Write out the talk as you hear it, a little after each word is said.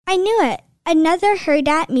I knew it. Another Heard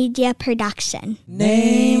At Media production.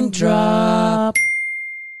 Name drop.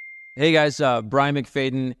 Hey guys, Brian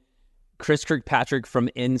Mcfayden, Chris Kirkpatrick from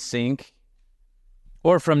NSYNC.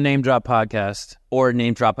 Or from Name Drop Podcast. Or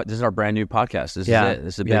Name Drop. This is our brand new podcast. This is it.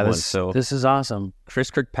 This is a big one. So this is awesome.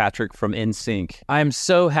 Chris Kirkpatrick from NSYNC. I'm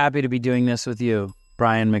so happy to be doing this with you,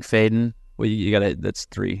 Brian Mcfayden. Well, you got it. That's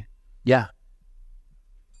 3. Yeah.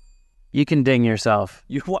 You can ding yourself.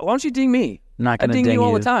 Why don't you ding me? I'm not going to ding you you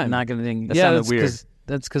all the time. I'm not going to ding you. That sounded weird.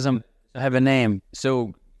 That's because I have a name.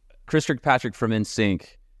 So, Chris Kirkpatrick from NSYNC.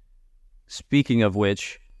 Speaking of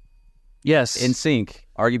which, yes, NSYNC,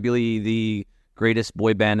 arguably the greatest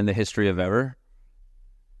boy band in the history of ever.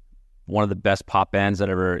 One of the best pop bands that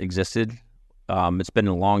ever existed. It's been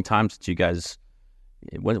a long time since you guys.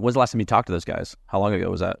 When's the last time you talked to those guys? How long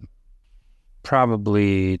ago was that?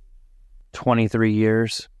 Probably 23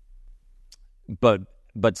 years.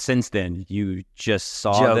 But since then, you just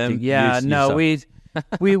saw them. Yeah,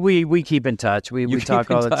 we keep in touch. We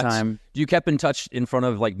talk all the time. You kept in touch in front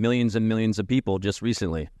of like millions and millions of people just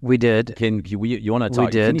recently. We did. You want to talk?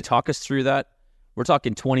 We did. Can you talk us through that? We're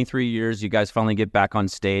talking 23 years. You guys finally get back on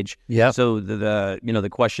stage. Yeah. So the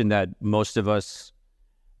question that most of us,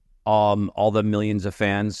 all the millions of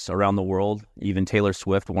fans around the world, even Taylor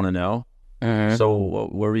Swift, want to know. Mm-hmm. So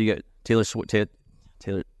where we get Taylor Swift?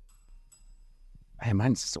 Taylor. Hey,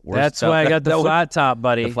 mine's worse. That's why I got the flat top,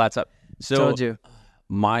 buddy. The flat top. So told you.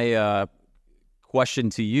 My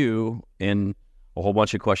question to you, and a whole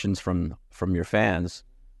bunch of questions from your fans.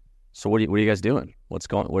 So what are you guys doing? What's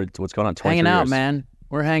going on? Hanging out, man.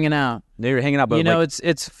 We're hanging out. You're hanging out, but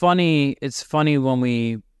it's funny. It's funny when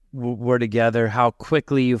we were together how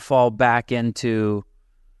quickly you fall back into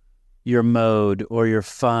your mode or your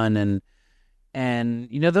fun, and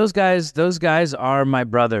those guys are my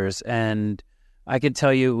brothers, and I can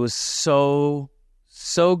tell you it was so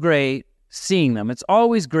great seeing them. It's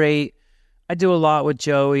always great. I do a lot with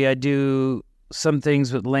Joey. I do some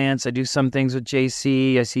things with Lance. I do some things with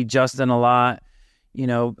JC. I see Justin a lot,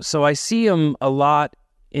 so I see him a lot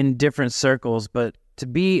in different circles, but to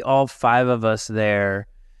be all 5 of us there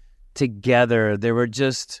together, there were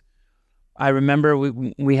just, I remember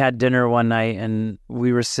we had dinner one night and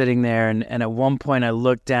we were sitting there and at one point I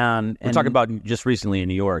looked down. We're talking about just recently in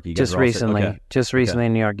New York. You guys just recently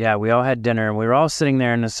in New York. Yeah, we all had dinner and we were all sitting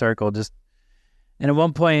there in a circle. And at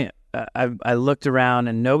one point I looked around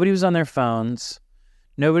and nobody was on their phones.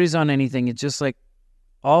 Nobody's on anything. It's just like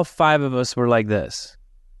all 5 of us were like this.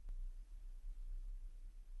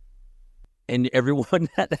 And everyone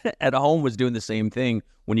at home was doing the same thing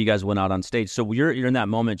when you guys went out on stage. So you're in that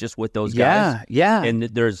moment just with those guys. Yeah. And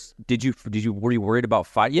were you worried about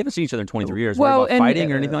fighting? You haven't seen each other in 23 years. Well, about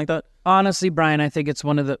fighting or anything like that? Honestly, Brian, I think it's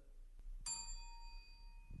one of the.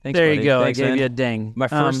 Thanks, there buddy. you go. Thanks, I gave man. you a ding. My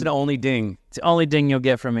first and only ding. It's the only ding you'll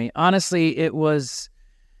get from me. Honestly, it was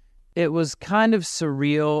kind of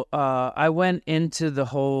surreal. I went into the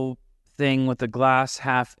whole thing with a glass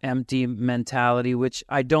half empty mentality, which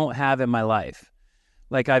I don't have in my life.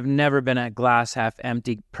 Like, I've never been a glass half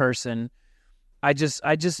empty person. I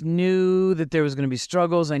just knew that there was going to be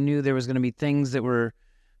struggles. I knew there was going to be things that were,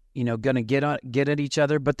 going to get at each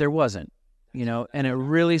other, but there wasn't, and it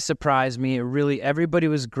really surprised me. Everybody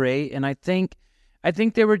was great. And I think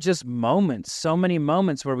there were just moments, so many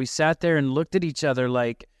moments where we sat there and looked at each other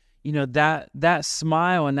like, that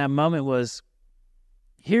smile and that moment was,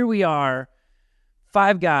 here we are,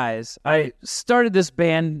 5 guys. I started this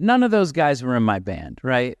band. None of those guys were in my band,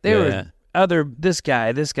 right? They were this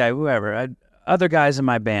guy, whoever, other guys in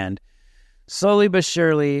my band. Slowly but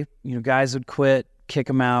surely, guys would quit, kick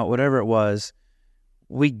them out, whatever it was.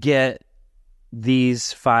 We get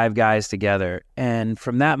these 5 guys together. And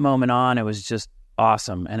from that moment on, it was just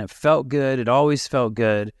awesome. And it felt good. It always felt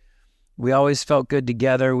good. We always felt good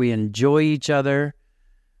together. We enjoy each other.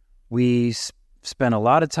 We spent a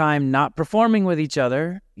lot of time not performing with each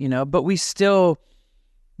other, but we still,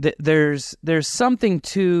 there's something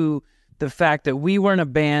to the fact that we weren't a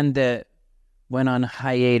band that went on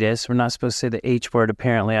hiatus. We're not supposed to say the H word,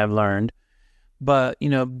 apparently, I've learned. But,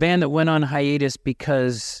 band that went on hiatus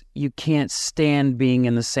because you can't stand being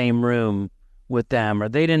in the same room with them, or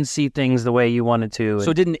they didn't see things the way you wanted to. So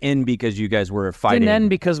it didn't end because you guys were fighting? It didn't end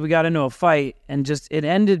because we got into a fight, and it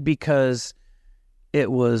ended because it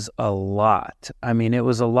was a lot. I mean, it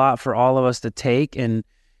was a lot for all of us to take, and,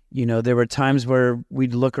 there were times where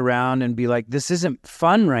we'd look around and be like, this isn't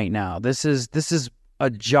fun right now. This is a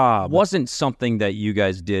job. Wasn't something that you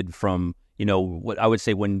guys did from, what I would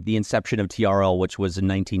say when the inception of TRL, which was in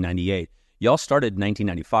 1998. Y'all started in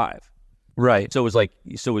 1995. Right. So it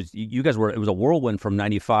was you guys it was a whirlwind from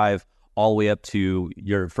 95 all the way up to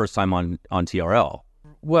your first time on TRL.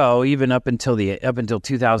 Well, even up until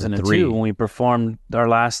 2002 Three. when we performed our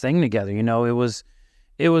last thing together.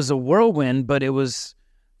 It was a whirlwind, but it was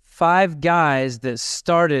 5 guys that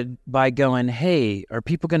started by going, hey, are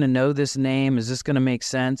people going to know this name? Is this going to make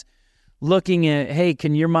sense? Looking at, hey,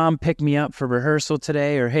 can your mom pick me up for rehearsal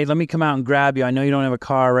today? Or, hey, let me come out and grab you. I know you don't have a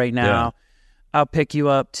car right now. Yeah. I'll pick you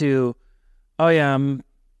up to, oh, yeah,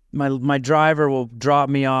 my driver will drop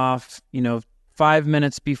me off, 5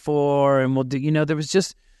 minutes before, and we'll do, there was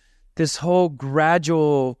just this whole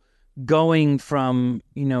gradual going from,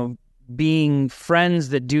 being friends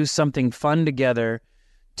that do something fun together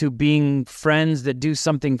to being friends that do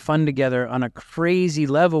something fun together on a crazy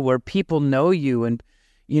level where people know you. And,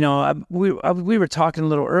 we were talking a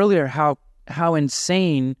little earlier how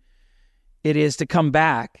insane it is to come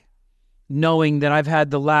back knowing that I've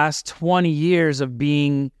had the last 20 years of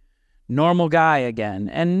being normal guy again.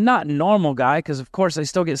 And not normal guy, because of course I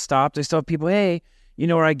still get stopped. I still have people, hey,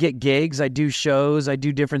 where I get gigs, I do shows, I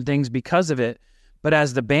do different things because of it. But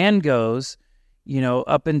as the band goes,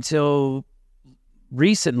 up until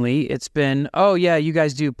recently, it's been, oh yeah, you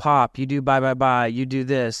guys do pop, you do Bye Bye Bye, you do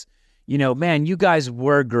this. Man, you guys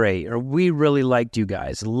were great, or we really liked you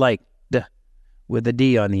guys, with a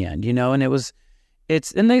D on the end,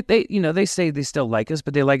 and they say they still like us,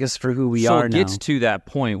 but they like us for who we are now. So it gets to that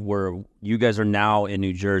point where you guys are now in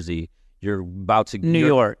New Jersey. You're about to... New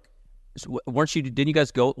York. Weren't you? Didn't you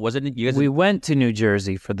guys go? Wasn't it you guys? We went to New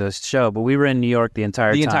Jersey for the show, but we were in New York the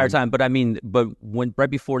entire time. But I mean, when right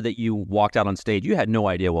before that you walked out on stage, you had no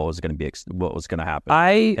idea what was going to happen.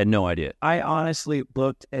 I had no idea. I honestly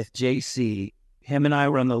looked at JC. Him and I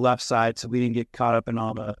were on the left side, so we didn't get caught up in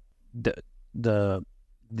all the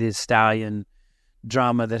stallion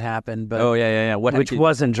drama that happened. But which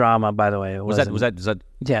wasn't drama, by the way. Was that?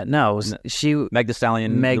 Yeah, no. It was, she Meg Thee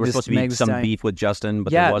Stallion. There was supposed to be some beef with Justin,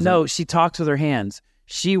 but there wasn't. No. She talked with her hands.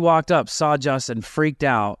 She walked up, saw Justin, freaked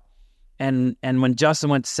out, and when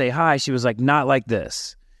Justin went to say hi, she was like, "Not like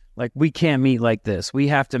this. Like we can't meet like this. We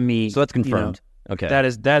have to meet." So that's confirmed. Okay,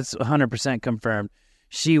 that's 100% confirmed.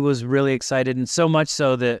 She was really excited, and so much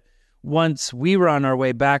so that once we were on our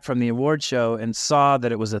way back from the award show and saw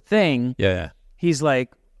that it was a thing, he's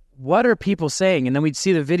like, "What are people saying?" And then we'd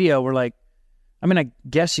see the video. We're like, I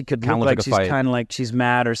guess she could look like she's kind of like she's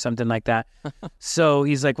mad or something like that. So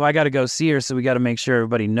he's like, well, I got to go see her. So we got to make sure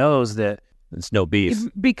everybody knows that it's no beef.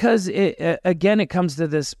 Because it comes to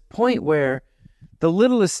this point where the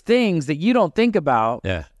littlest things that you don't think about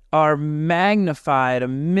are magnified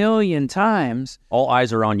 1,000,000 times. All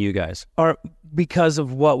eyes are on you guys. Are because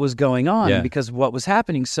of what was going on, because of what was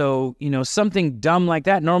happening. So, something dumb like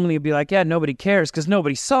that, normally you'd be like, yeah, nobody cares because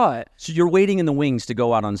nobody saw it. So you're waiting in the wings to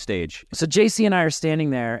go out on stage. So JC and I are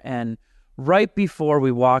standing there, and right before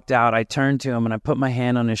we walked out, I turned to him and I put my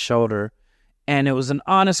hand on his shoulder, and it was an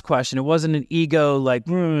honest question. It wasn't an ego, like,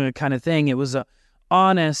 kind of thing. It was a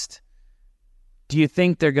honest, do you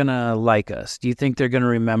think they're going to like us? Do you think they're going to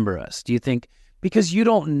remember us? Do you think, because you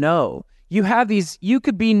don't know. You have these, you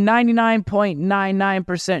could be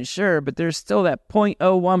 99.99% sure, but there's still that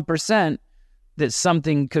 0.01% that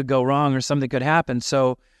something could go wrong or something could happen.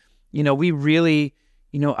 So, we really,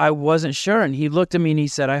 I wasn't sure. And he looked at me and he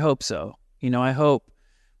said, I hope so. I hope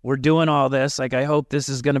we're doing all this. Like, I hope this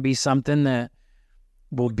is going to be something that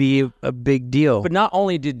will be a big deal. But not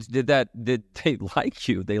only did they like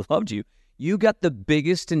you, they loved you. You got the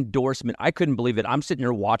biggest endorsement. I couldn't believe it. I'm sitting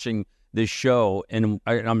here watching this show, and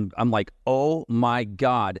I'm like, oh my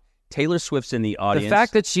God, Taylor Swift's in the audience. The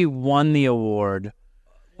fact that she won the award,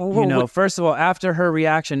 first of all, after her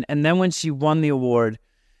reaction, and then when she won the award,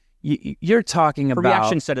 you're talking about... Her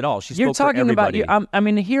reaction said it all. She spoke for everybody.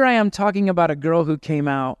 Here I am talking about a girl who came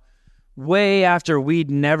out way after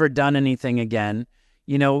we'd never done anything again.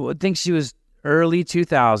 I think she was early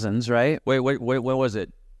 2000s, right? Wait, what was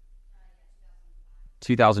it?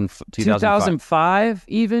 2005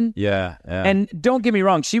 even? Yeah. And don't get me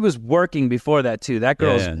wrong, she was working before that too. That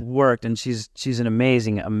girl's worked, and she's an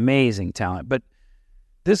amazing talent. But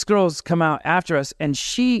this girl's come out after us, and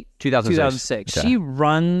she 2006. She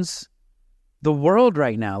runs the world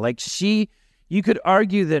right now. Like, you could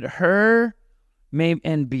argue that her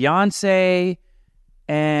and Beyonce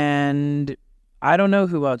and I don't know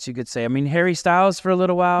who else you could say. Harry Styles for a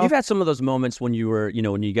little while. You've had some of those moments when you were,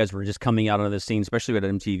 when you guys were just coming out onto the scene, especially with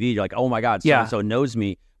MTV. You're like, oh my God, so-and-so knows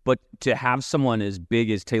me. But to have someone as big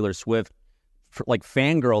as Taylor Swift,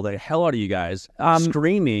 fangirl the hell out of you guys,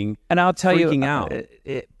 screaming, and I'll tell freaking you, out.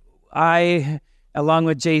 I, along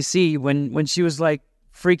with JC, when she was like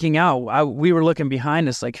freaking out, we were looking behind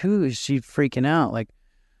us like, who is she freaking out? Like,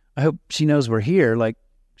 I hope she knows we're here. Like,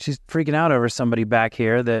 she's freaking out over somebody back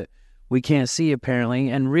here that we can't see apparently,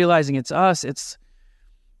 and realizing it's us. It's,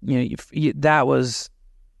 that was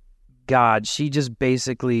God. She just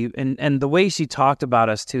basically, and the way she talked about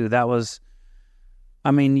us too, that was,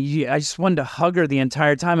 I just wanted to hug her the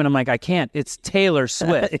entire time, and I'm like, I can't. It's Taylor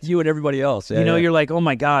Swift. You and everybody else. Yeah, you're like, oh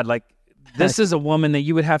my God, like this is a woman that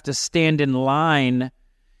you would have to stand in line,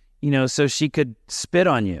 so she could spit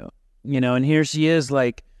on you, and here she is,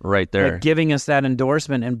 like right there, like giving us that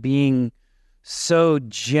endorsement and being so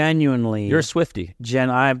genuinely. You're a Swiftie.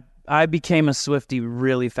 I became a Swiftie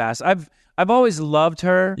really fast. I've always loved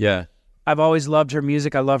her. Yeah. I've always loved her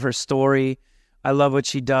music. I love her story. I love what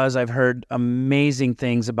she does. I've heard amazing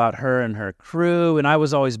things about her and her crew, and I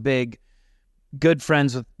was always good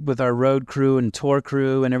friends with our road crew and tour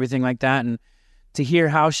crew and everything like that. And to hear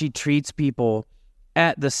how she treats people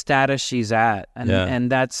at the status she's at,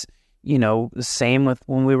 and that's the same with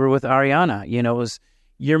when we were with Ariana. It was,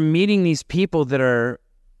 you're meeting these people that are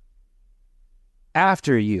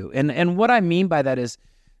after you, and what I mean by that is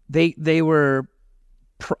they were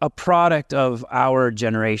a product of our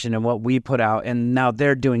generation and what we put out, and now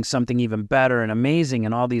they're doing something even better and amazing,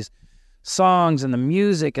 and all these songs and the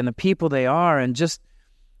music and the people they are, and just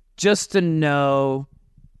to know.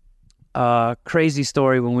 Crazy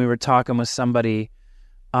story, when we were talking with somebody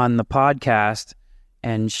on the podcast,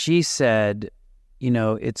 and she said,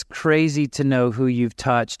 it's crazy to know who you've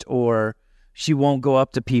touched, or she won't go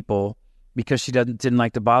up to people because she didn't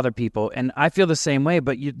like to bother people. And I feel the same way,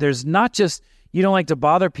 but there's not just, you don't like to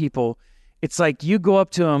bother people. It's like you go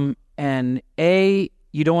up to them, and A,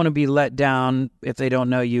 you don't want to be let down if they don't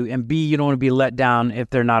know you, and B, you don't want to be let down if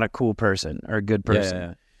they're not a cool person or a good person.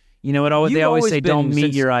 Yeah. They always say, don't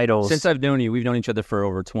meet your idols. Since I've known you, we've known each other for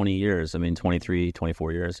over 20 years. 23,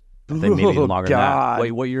 24 years. I think maybe even longer than that.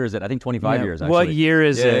 Wait, what year is it? I think 25 years, actually. What year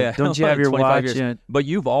is it? Yeah. Don't you have your watch? But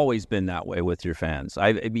you've always been that way with your fans.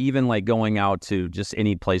 I've even like going out to just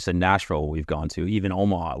any place in Nashville we've gone to, even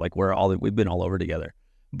Omaha, like we've been all over together.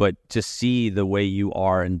 But to see the way you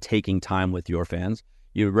are and taking time with your fans,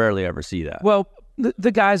 you rarely ever see that. Well,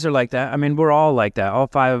 the guys are like that. We're all like that. All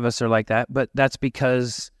five of us are like that. But that's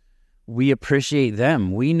because we appreciate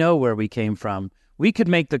them. We know where we came from. We could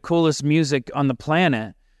make the coolest music on the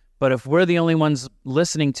planet, but if we're the only ones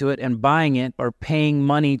listening to it and buying it or paying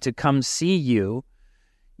money to come see you,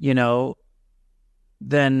 then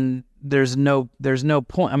there's no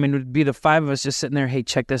point. It would be the five of us just sitting there, hey,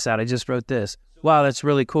 check this out. I just wrote this. Wow, that's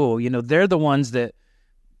really cool. They're the ones that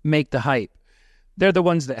make the hype. They're the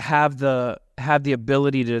ones that have the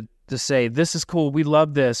ability to say, this is cool. We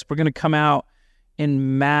love this. We're going to come out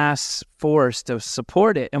in mass force to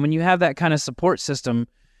support it. And when you have that kind of support system,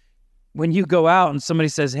 when you go out and somebody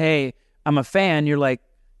says, hey, I'm a fan, you're like,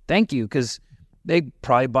 thank you, because they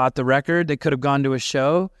probably bought the record. They could have gone to a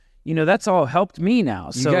show. That's all helped me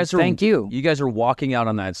now. So thank you. You guys are walking out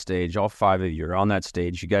on that stage. All five of you are on that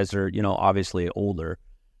stage. You guys are, obviously older.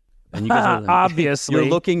 And you guys are, obviously. You're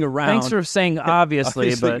looking around. Thanks for saying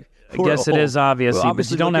obviously. But I guess it is obviously, but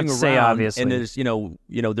you don't have to say obviously. And there's,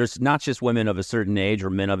 there's not just women of a certain age or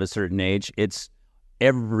men of a certain age. It's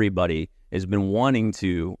everybody has been wanting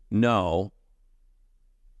to know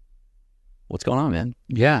what's going on, man.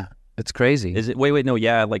 Yeah, it's crazy. Is it? Wait, no,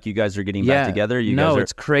 yeah, like you guys are getting back together.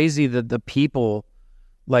 It's crazy that the people,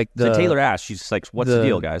 like So Taylor asked, she's like, "What's the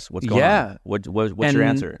deal, guys? What's going on? What's your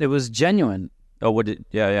answer?" It was genuine. Oh, what's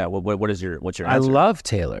your answer? I love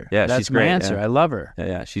Taylor. Yeah, that's she's great. My answer. Yeah. I love her.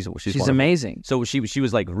 Yeah, she's amazing. So she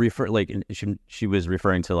was like she was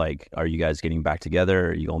referring to like, are you guys getting back together?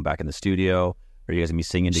 Are you going back in the studio? Are you guys gonna be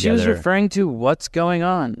singing together? She was referring to what's going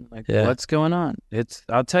on. What's going on?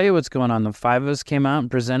 I'll tell you what's going on. The five of us came out and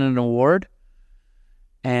presented an award,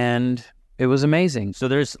 and it was amazing. So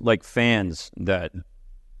there's like fans that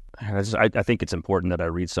I think it's important that I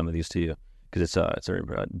read some of these to you. Because it's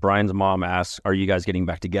Brian's mom asks, "Are you guys getting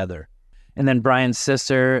back together?" And then Brian's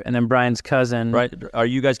sister, and then Brian's cousin. Right? Are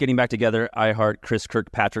you guys getting back together? I heart Chris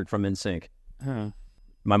Kirkpatrick from NSYNC. Huh.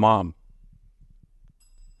 My mom.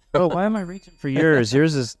 Oh, why am I reaching for yours?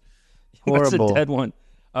 Yours is horrible. That's a dead one.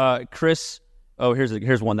 Chris. Oh,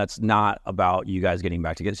 here's one that's not about you guys getting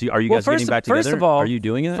back together. So are you guys getting back together? First of all, are you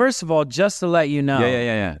doing it? First of all, just to let you know.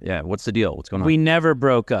 Yeah. What's the deal? What's going on? We never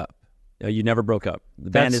broke up. You never broke up.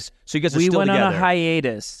 The band is so you guys are still together. We went on a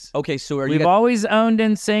hiatus. Okay, so we've always owned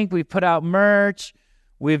NSYNC. We've put out merch.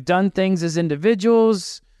 We've done things as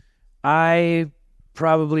individuals. I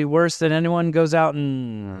probably worse than anyone goes out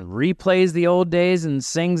and replays the old days and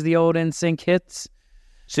sings the old NSYNC hits.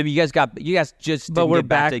 So you guys just didn't get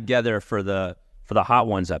back together for the Hot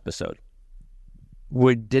Ones episode.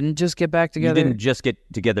 We didn't just get back together. You didn't just get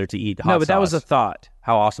together to eat hot No, but that was a sauce. thought.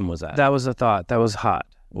 How awesome was that? That was a thought. That was hot.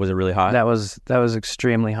 Was it really hot? That was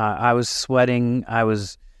extremely hot. I was sweating.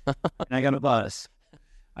 And I got a buzz.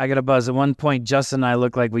 I got a buzz. At one point, Justin and I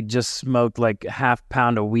looked like we just smoked like a half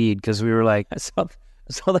pound of weed because we were like, I saw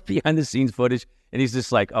the behind the scenes footage, and he's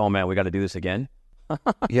just like, "Oh man, we got to do this again."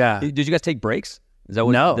 yeah. Did you guys take breaks? Is that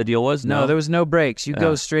what No. the deal was? No, there was no breaks. You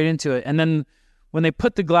go straight into it. And then when they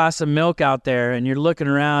put the glass of milk out there and you're looking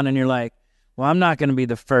around and you're like, well, I'm not going to be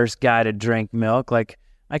the first guy to drink milk. Like,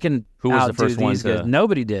 I can Who was the outdo first one these to- guys.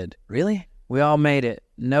 Nobody did. Really? We all made it.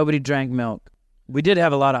 Nobody drank milk. We did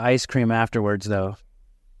have a lot of ice cream afterwards, though.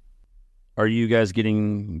 Are you guys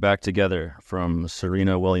getting back together from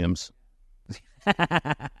Serena Williams?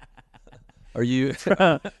 Are you?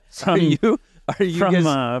 Are you From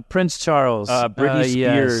guys? Prince Charles. Britney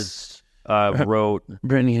Spears wrote,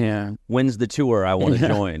 Britney, yeah. "When's the tour? I want to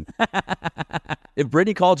join." If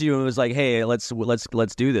Britney called you and was like, "Hey, let's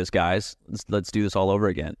do this, guys. Let's do this all over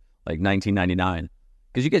again," like 1999,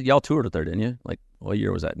 because y'all toured with her, didn't you? Like, what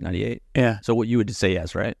year was that? 98. Yeah. So what you would say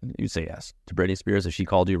yes, right? You'd say yes to Britney Spears if she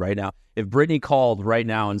called you right now. If Britney called right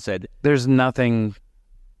now and said, There's nothing.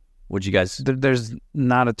 would you guys? There's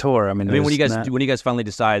not a tour. I mean, I mean, when there's you guys finally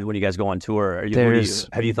decide when you guys go on tour,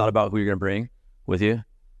 have you thought about who you're going to bring with you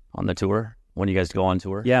on the tour when you guys go on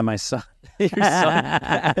tour? Yeah, my son. Your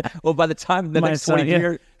son. Well, by the time the My next son, 20 yeah.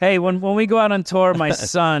 years, Hey, when we go out on tour, my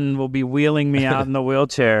son will be wheeling me out in the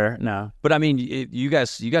wheelchair. No, but I mean, you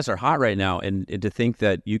guys are hot right now, and to think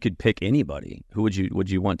that you could pick anybody, who would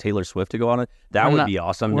you want Taylor Swift to go on it? That would be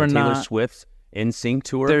awesome. we're The Taylor not- Swift NSYNC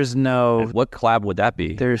tour. there's no What collab would that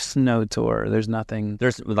be? there's no tour. There's nothing.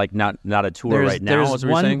 There's like not a tour right now. There's Is what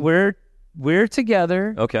you're one. saying? We're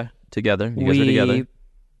together. Okay, together. You guys are together. We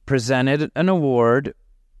presented an award.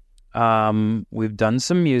 We've done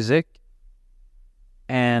some music,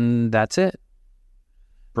 and that's it.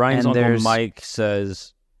 Brian's and uncle there's- Mike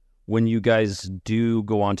says, when you guys do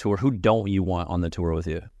go on tour, who don't you want on the tour with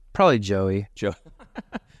you? Probably Joey. Joe.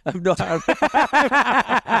 No,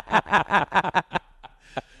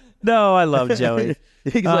 No, I love Joey.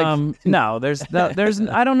 he's like, no, there's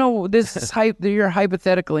I don't know. This is you're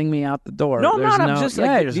hypotheticaling me out the door. No, I'm There's not. I'm just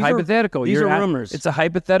like, it's these are- hypothetical. these You're are rumors. It's a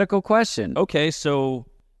hypothetical question. okay, so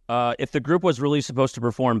if the group was really supposed to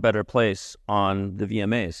perform Better Place on the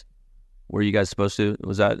VMAs, were you guys supposed to?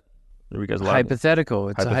 Were you guys allowed? Hypothetical.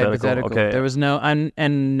 It's Hypothetical, a hypothetical. okay. There was no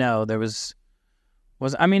and no. There was.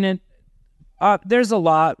 I mean it. There's a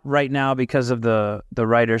lot right now because of the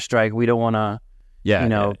writer's strike. We don't want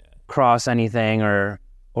to, cross anything or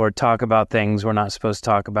talk about things we're not supposed to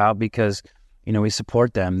talk about because, we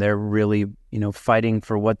support them. They're really, fighting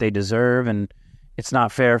for what they deserve, and it's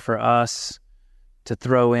not fair for us to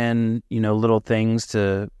throw in, little things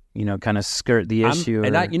to, kind of skirt the issue.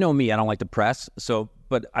 You know me, I don't like to press. So,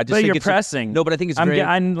 but I just But think you're it's pressing. No, but I think it's great.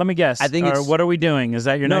 let me guess. I think or it's- what are we doing? Is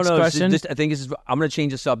that your next question? I think I'm going to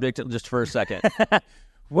change the subject just for a second.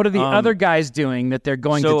 What are the other guys doing that they're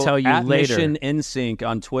going to tell you at later? Mission NSYNC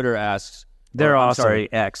on Twitter asks, They're I'm awesome.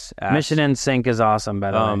 sorry, X asks, Mission NSYNC is awesome,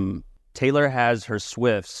 by the way. Taylor has her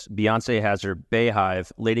Swifts, Beyonce has her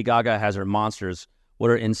Bayhive, Lady Gaga has her Monsters. What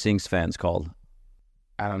are NSYNC's fans called?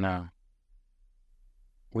 I don't know.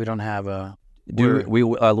 We don't have a... Do we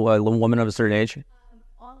a woman of a certain age?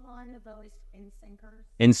 Online of those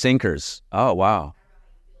NSYNCers. NSYNCers. Oh, wow.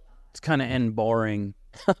 It's kind of end boring.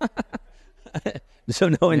 So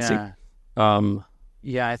no NSYNC. Yeah.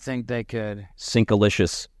 Yeah, I think they could...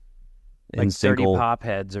 Syncolicious. Like Dirty NSYNC. Pop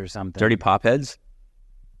Heads or something. Dirty Pop Heads?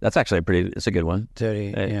 That's actually it's a good one.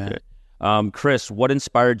 Dirty, yeah. Chris, what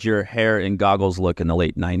inspired your hair and goggles look in the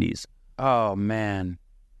late 90s? Oh, man.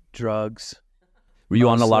 Drugs. Were you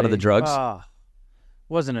on a lot of the Mostly. drugs? Oh,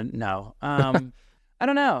 wasn't a... No. I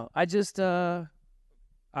don't know. I just...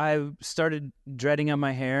 I started dreading on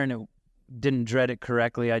my hair, and it didn't dread it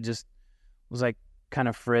correctly. I just was like kind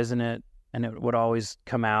of frizzing it, and it would always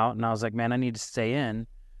come out. And I was like, man, I need to stay in.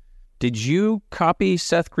 Did you copy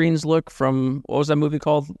Seth Green's look from, what was that movie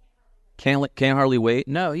called? Can't Hardly Wait?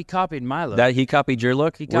 No, he copied my look. That he copied your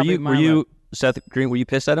look? He copied my were you look. Seth Green, were you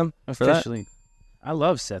pissed at him for that? Officially. I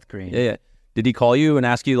love Seth Green. Yeah. Did he call you and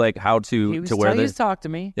ask you like how to wear He's this? talked to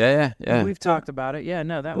me. Yeah. We've talked about it. Yeah,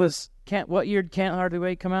 no, that was... What year did Can't Hardly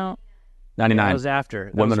Wait come out? 99. That was after.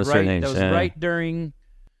 That Women was of certain right, age, That was yeah. right during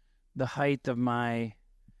the height of my...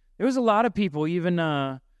 There was a lot of people, even...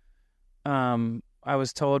 I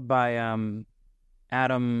was told by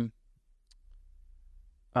Adam...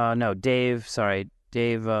 Dave, sorry.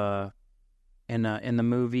 Dave, in the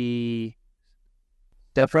movie...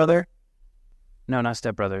 Step Brother? No, not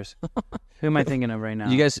Step Brothers. Who am I thinking of right now?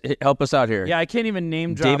 You guys help us out here. Yeah, I can't even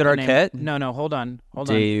name drop. David the name. Arquette? No, hold on.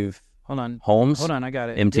 Dave Hold on. Holmes? Hold on, I got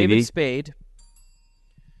it. MTV?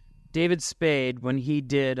 David Spade, when he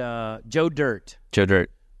did Joe Dirt. Joe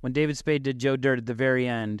Dirt. When David Spade did Joe Dirt at the very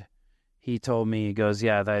end, he told me, he goes,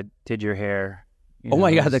 yeah, that did your hair. Oh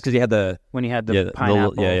my God, because he had the... When he had the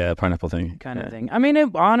pineapple. Pineapple thing. Kind of thing. I mean,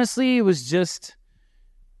 honestly, it was just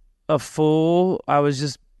a fool. I was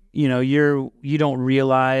just, you don't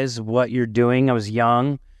realize what you're doing. I was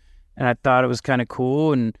young, and I thought it was kind of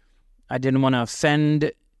cool, and I didn't want to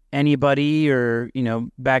offend anybody or,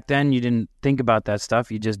 back then you didn't think about that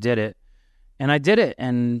stuff. You just did it. And I did it,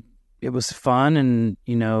 and it was fun, and,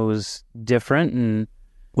 it was different. And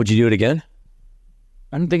would you do it again?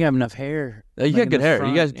 I don't think I have enough hair. You got good hair.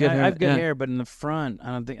 Front. You guys good hair. I have good hair, but in the front,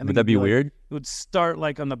 I don't think. Would that be weird? It would start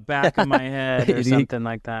like on the back of my head or something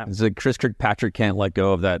like that. It's like Chris Kirkpatrick can't let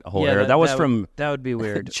go of that whole hair. That was from... That would be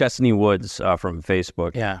weird. Chesney Woods from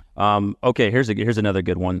Facebook. Yeah. Okay, here's another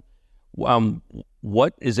good one.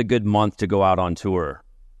 What is a good month to go out on tour?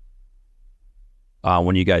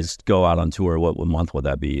 When you guys go out on tour, what month would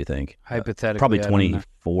that be, you think? Hypothetically. Probably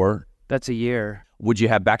 24. That's a year. Would you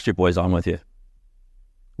have Backstreet Boys on with you?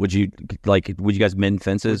 Would you guys mend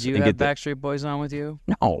fences? Would you have Backstreet Boys on with you?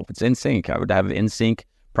 No, it's NSYNC. I would have NSYNC,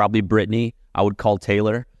 probably Britney. I would call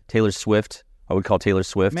Taylor Swift. I would call Taylor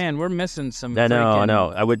Swift. Man, we're missing some. I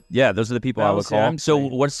know. I would. Yeah, those are the people I would call. So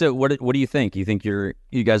what do you think? You think you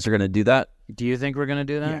guys are going to do that? Do you think we're going to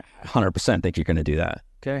do that? Yeah, 100% think you're going to do that.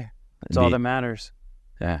 Okay, that's all that matters.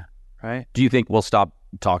 Yeah. Right. Do you think we'll stop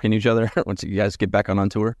talking to each other once you guys get back on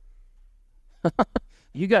tour?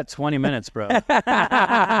 You got 20 minutes, bro. To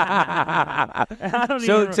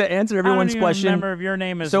answer everyone's question, remember if your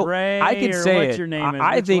name is Ray I could or say what it. your name is.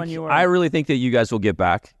 I really think that you guys will get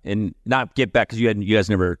back, and not get back because you guys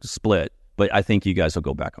never split. But I think you guys will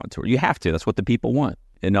go back on tour. You have to. That's what the people want.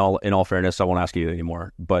 In all fairness, I won't ask you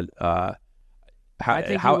anymore. But how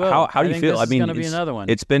do you feel? I mean, it's going to be another one.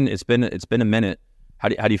 It's been a minute. How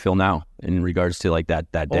do you feel now in regards to like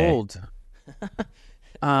that day? Old.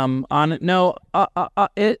 It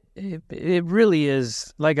really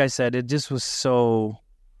is. Like I said, it just was so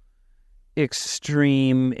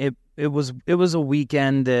extreme. It was a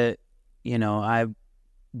weekend that I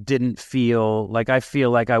didn't feel like. I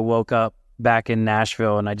feel like I woke up back in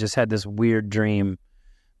Nashville and I just had this weird dream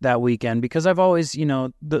that weekend, because I've always,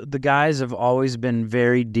 the guys have always been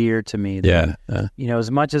very dear to me. Yeah.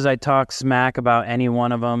 As much as I talk smack about any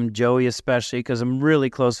one of them, Joey especially, because I'm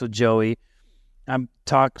really close with Joey. I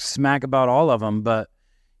talk smack about all of them, but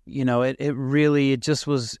it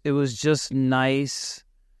was just nice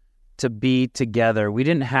to be together. We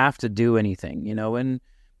didn't have to do anything, and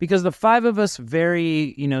because the five of us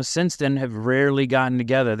since then have rarely gotten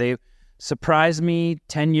together. They surprised me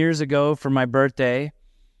 10 years ago for my birthday.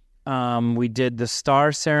 We did the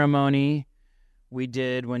star ceremony. We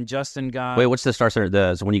did when Justin got... Wait, what's the star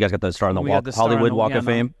ceremony? So when you guys got the star on the Hollywood Walk of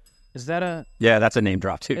Fame? Is that a... Yeah, that's a name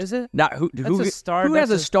drop, too. Is it? Not who a star, who has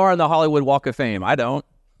a star on the Hollywood Walk of Fame? I don't.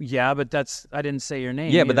 Yeah, but I didn't say your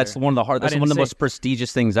name. Yeah, either. but that's one of the most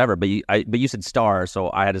prestigious things ever. But you said star, so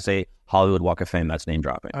I had to say Hollywood Walk of Fame. That's name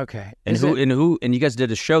dropping. Okay. And you guys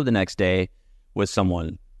did a show the next day with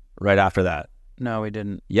someone right after that. No, we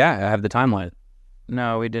didn't. Yeah, I have the timeline.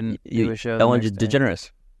 No, we didn't do a show. Ellen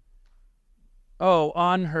DeGeneres. Oh,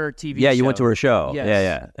 on her TV show. Yeah, you went to her show. Yes.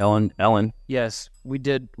 Yeah. Ellen. Yes, we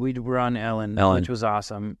did. We were on Ellen, which was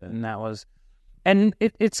awesome. And that was... And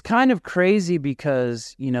it's kind of crazy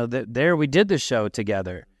because, there we did the show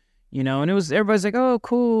together, and it was, everybody's like, oh,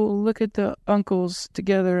 cool, look at the uncles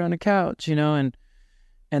together on a couch, and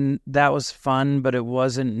that was fun, but it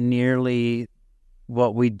wasn't nearly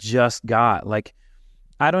what we just got. Like,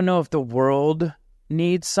 I don't know if the world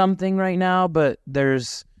needs something right now, but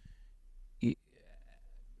there's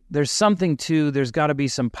something too. There's got to be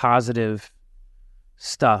some positive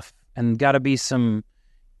stuff, and got to be some,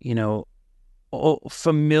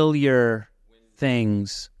 familiar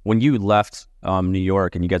things. When you left New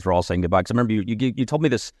York and you guys were all saying goodbye, because I remember you told me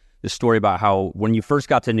this story about how when you first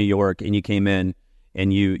got to New York and you came in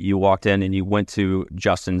and you walked in and you went to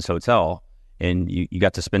Justin's hotel and you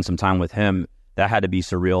got to spend some time with him. That had to be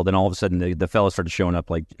surreal. Then all of a sudden the fellas started showing up,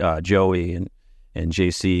 like Joey and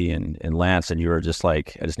JC and Lance, and you were just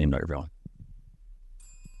like, I just named everyone.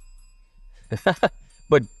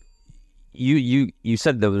 But you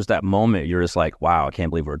said there was that moment you're just like, wow, I can't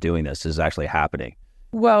believe we're doing this. This is actually happening.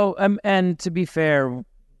 Well, and to be fair,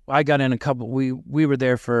 I got in we were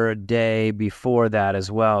there for a day before that as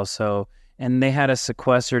well. So, and they had us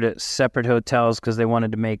sequestered at separate hotels because they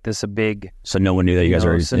wanted to make this a big. So no one knew that you guys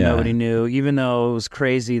were. So nobody knew, even though it was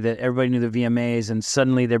crazy that everybody knew the VMAs, and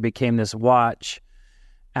suddenly there became this watch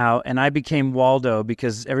out, and I became Waldo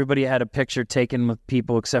because everybody had a picture taken with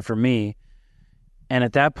people except for me. And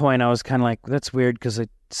at that point, I was kind of like, that's weird because I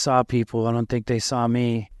saw people. I don't think they saw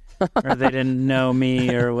me, or they didn't know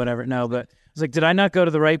me, or whatever. No, but I was like, did I not go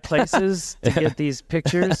to the right places to get these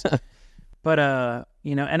pictures? But,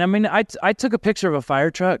 and I mean, I took a picture of a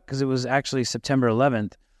fire truck because it was actually September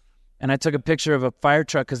 11th. And I took a picture of a fire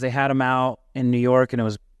truck because they had them out in New York, and it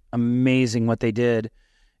was amazing what they did.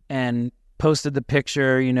 And posted the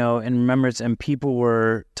picture, in remembrance, and people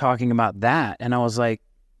were talking about that. And I was like,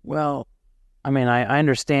 well, I mean, I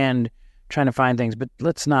understand trying to find things, but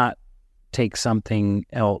let's not take something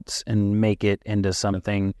else and make it into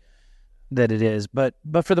something that it is. But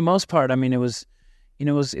for the most part, I mean, it was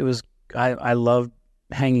I loved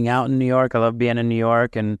hanging out in New York. I loved being in New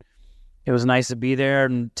York, and it was nice to be there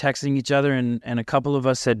and texting each other. And a couple of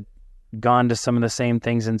us had gone to some of the same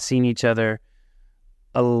things and seen each other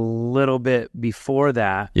a little bit before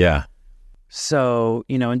that. Yeah. So,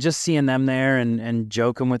 and just seeing them there and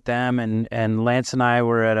joking with them, and Lance and I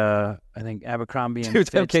were at I think Abercrombie and Fitch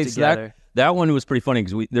together. So that one was pretty funny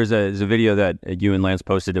because there's a video that you and Lance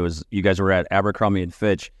posted. It was you guys were at Abercrombie and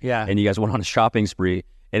Fitch, and you guys went on a shopping spree,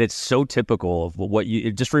 and it's so typical of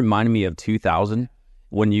it just reminded me of 2000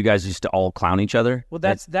 when you guys used to all clown each other. Well,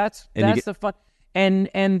 that's the fun,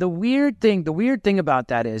 and the weird thing about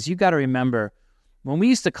that is you got to remember when we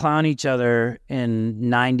used to clown each other in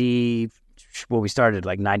 90. Well, we started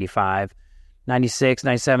like 95, 96,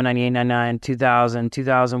 97, 98, 99, 2000,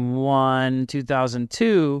 2001,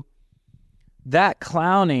 2002. That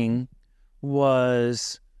clowning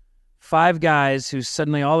was 5 guys who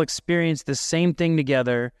suddenly all experienced the same thing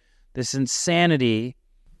together, this insanity.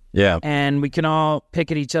 Yeah. And we can all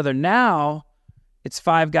pick at each other. Now it's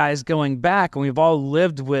 5 guys going back, and we've all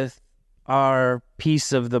lived with our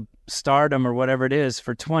piece of the stardom or whatever it is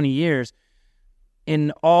for 20 years.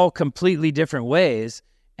 In all completely different ways,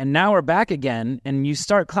 and now we're back again, and you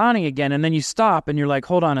start clowning again, and then you stop, and you're like,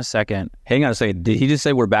 hold on a second. Hang on a second. Did he just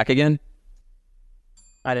say we're back again?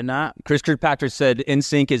 I did not. Chris Kirkpatrick said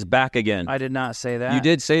NSYNC is back again. I did not say that. You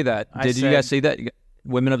did say that. Did you guys say that?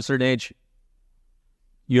 Women of a certain age?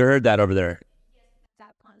 You heard that over there.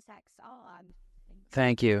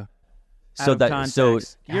 Thank you. So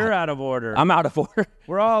You're out of order. I'm out of order.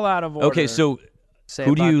 We're all out of order. Okay, so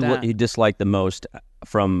who do you dislike the most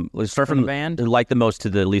from? Let's start from the band. Like the most to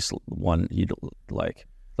the least one you like.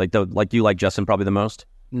 Do you like Justin probably the most?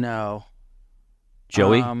 No.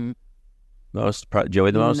 Joey most.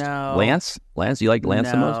 Joey the most. No. Lance. You like Lance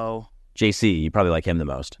the most? No. JC, you probably like him the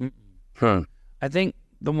most. I think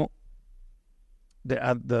the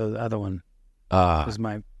other one was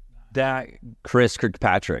my dad. Chris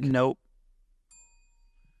Kirkpatrick. Nope.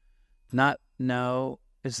 No.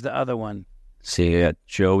 It's the other one. See,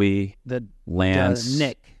 Joey, Lance,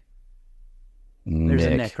 Nick. There's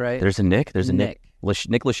a Nick, right? There's a Nick? There's a Nick.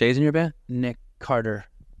 Nick Lachey's in your band? Nick Carter.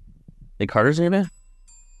 Nick Carter's in your band?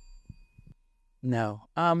 No.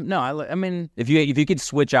 No, I mean... If you could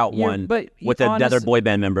switch out one with another boy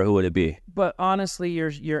band member, who would it be? But honestly,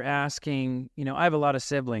 you're asking... I have a lot of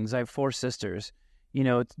siblings. I have 4 sisters.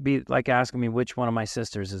 It'd be like asking me which one of my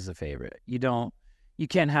sisters is the favorite. You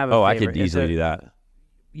can't have a favorite. I could easily do that.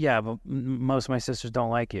 Yeah, but most of my sisters don't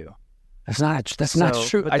like you. That's not true.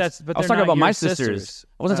 But I was talking about my sisters.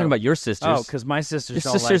 I wasn't talking about your sisters. Oh, because my sisters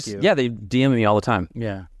don't like you. Yeah, they DM me all the time.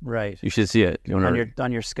 Yeah, right. You should see it. On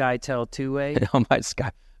your SkyTel 2-way? on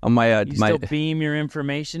my you still beam your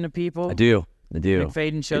information to people? I do.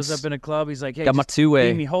 Mcfayden shows up in a club. He's like, hey, got my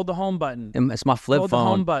 2-way. Beam me. Hold the home button. It's my flip phone. Hold the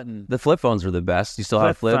home button. The flip phones are the best. You still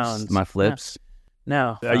have flips? Phones. My flips?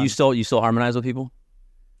 No. Are you still harmonize with people?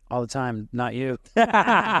 All the time, not you.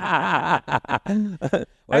 Actually,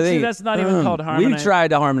 that's not even called harmonize. We tried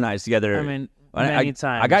to harmonize together. I mean, many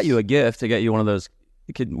times. I got you a gift. I got you one of those.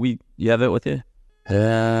 You have it with you?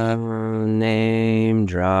 Name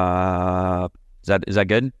drop. Is that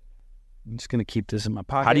good? I'm just gonna keep this in my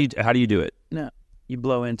pocket. How do you do it? No, you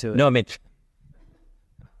blow into it. No, I mean,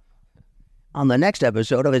 on the next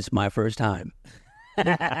episode of It's My First Time,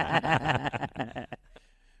 Brian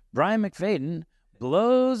Mcfayden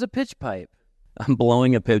blows a pitch pipe. I'm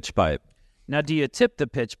blowing a pitch pipe. Now, do you tip the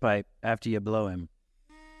pitch pipe after you blow him?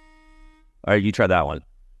 All right, you try that one.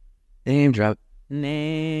 Name drop.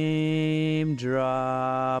 Name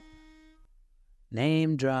drop.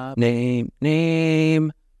 Name drop. Name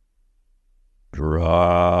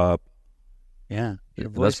drop. Yeah.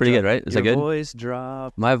 That's pretty good, right? Is that good? Your voice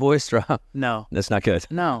drop. My voice drop. No. That's not good.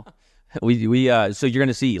 No. We so you're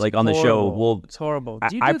gonna see like on the show. We'll It's horrible.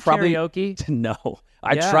 Do you I do probably karaoke? no.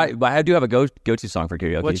 I Yeah. try, but I do have a go-to song for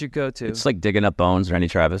karaoke. What's your go-to? It's like Digging Up Bones, Randy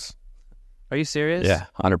Travis. Are you serious? Yeah,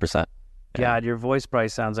 100%. God, your voice probably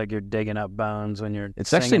sounds like you're digging up bones when you're.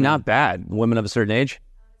 It's actually singing. not bad. Women of a certain age.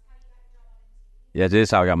 Yeah, it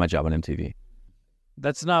is how I got my job on MTV.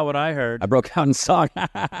 That's not what I heard. I broke out in song.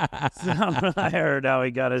 That's not what I heard. How he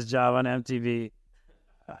got his job on MTV.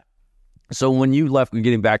 So when you left,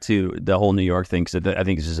 getting back to the whole New York thing, because I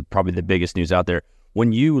think this is probably the biggest news out there.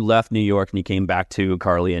 When you left New York and you came back to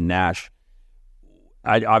Carly and Nash,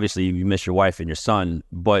 obviously you miss your wife and your son,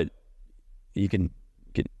 but you can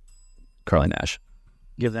get Carly and Nash.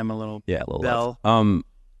 Give them a little bell. bell.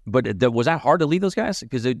 But was that hard to leave those guys?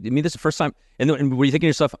 Because I mean, this is the first time. And were you thinking to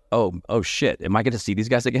yourself, oh shit, am I going to see these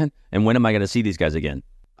guys again? And when am I going to see these guys again?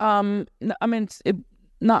 I mean, it's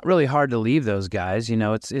not really hard to leave those guys. You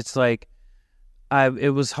know, it's like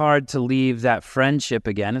it was hard to leave that friendship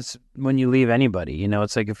again. It's when you leave anybody. You know,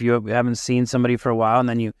 it's like if you haven't seen somebody for a while and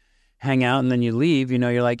then you hang out and then you leave. You know,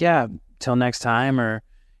 you're like, yeah, till next time, or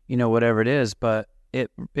you know, whatever it is. But it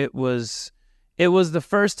was the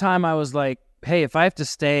first time I was like, hey, if I have to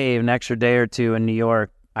stay an extra day or two in New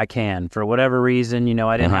York, I can, for whatever reason. You know,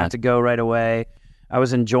 I didn't have to go right away. I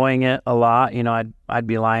was enjoying it a lot. You know, I'd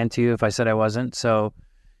be lying to you if I said I wasn't. So,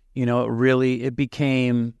 you know, it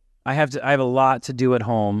became, I have a lot to do at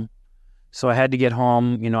home. So I had to get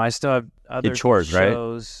home. You know, I still have other chores,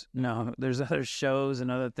 shows. Right? No, there's other shows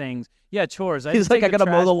and other things. Yeah, chores. He's like, I got to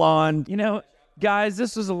mow the lawn. You know, guys,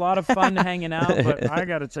 this was a lot of fun hanging out, but I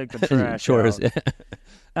got to take the trash chores.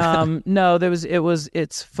 out. No,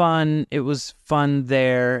 it's fun. It was fun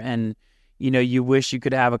there. And, you know, you wish you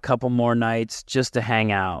could have a couple more nights just to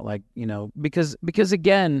hang out. Like, you know, because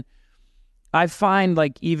again, I find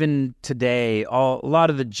like even today, a lot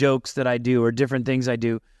of the jokes that I do or different things I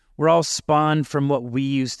do, we're all spawned from what we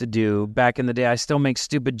used to do back in the day. I still make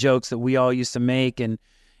stupid jokes that we all used to make. And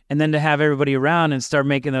then to have everybody around and start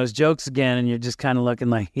making those jokes again, and you're just kind of looking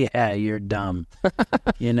like, yeah, you're dumb.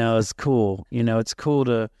 You know, it's cool. You know, it's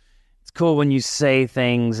cool when you say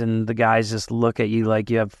things and the guys just look at you like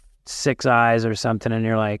you have 6 eyes or something, and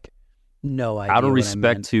you're like, no idea. Out of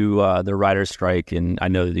respect to the writer's strike, and I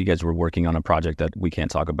know that you guys were working on a project that we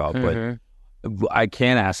can't talk about, but I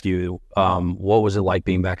can ask you, what was it like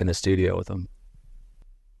being back in the studio with them?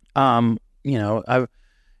 You know,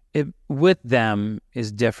 with them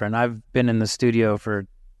is different. I've been in the studio for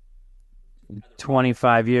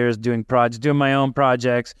 25 years doing my own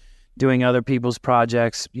projects, doing other people's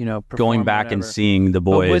projects, you know, going back whatever. And seeing the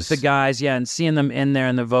boys. But with the guys, yeah, and seeing them in there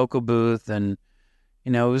in the vocal booth, and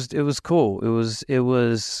you know, it was cool. It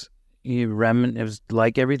was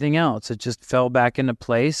like everything else. It just fell back into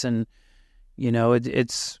place, and you know,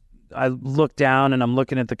 it's I look down and I'm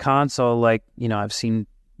looking at the console like, you know, I've seen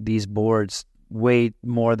these boards way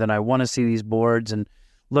more than I want to see these boards, and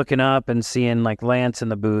looking up and seeing like Lance in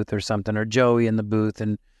the booth or something, or Joey in the booth,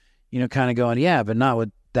 and you know, kind of going, yeah, but not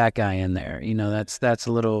with that guy in there. You know, that's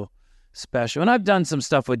a little special. And I've done some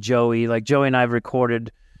stuff with Joey. Like Joey and I've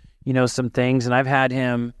recorded, you know, some things, and I've had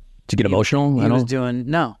him. Did you get emotional?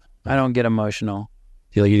 No, I don't get emotional.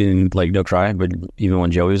 You didn't like no cry, but even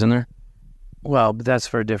when Joey was in there. Well, but that's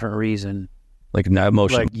for a different reason. Like not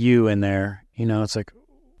emotional. Like you in there, you know, it's like,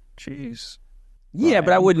 jeez. Yeah,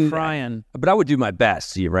 but I wouldn't crying. But I would do my best.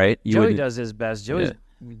 See, right? Joey does his best.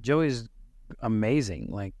 Joey's amazing.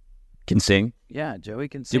 Like, can sing. Yeah, Joey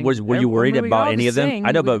can sing. Were you worried about any of them?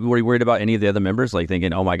 I know, but were you worried about any of the other members? Like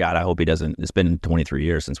thinking, oh my God, I hope he doesn't. It's been 23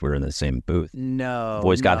 years since we were in the same booth. No.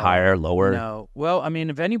 Voice got higher, lower. No. Well, I mean,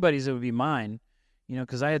 if anybody's, it would be mine. You know,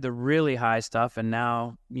 because I had the really high stuff, and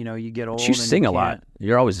now, you know, you get old. But you sing a lot.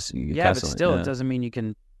 You're always. Yeah, but still, it doesn't mean you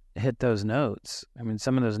can hit those notes. I mean,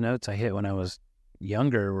 some of those notes I hit when I was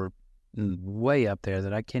younger were way up there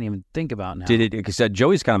that I can't even think about now. Because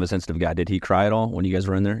Joey's kind of a sensitive guy. Did he cry at all when you guys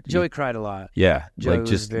were in there? Joey cried a lot. Yeah, Joey like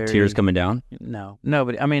just tears coming down. No,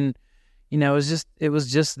 but I mean, you know, it was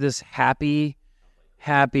just this happy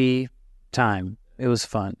time. It was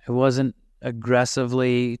fun. It wasn't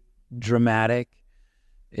aggressively dramatic.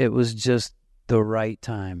 It was just the right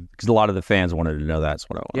time. Because a lot of the fans wanted to know that's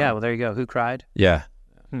what I wanted. Yeah, well, there you go. Who cried? Yeah.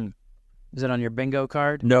 Is it on your bingo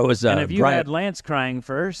card? No, it was and if you Brian... had Lance crying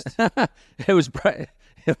first. It was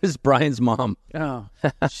Brian's mom. Oh,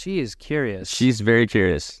 she is curious. She's very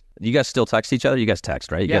curious. You guys still text each other? You guys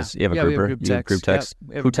text, right? You have a we have group text.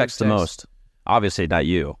 Yep, who texts the most? Obviously not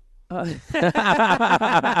you.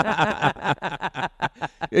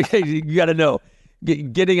 You got to know.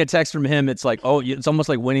 Getting a text from him, it's like, it's almost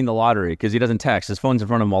like winning the lottery because he doesn't text. His phone's in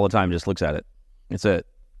front of him all the time, just looks at it. That's it.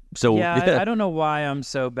 So yeah, I don't know why I'm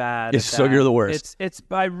so bad. At So that. you're the worst. It's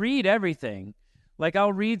I read everything. Like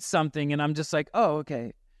I'll read something and I'm just like, oh,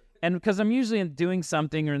 okay. And because I'm usually doing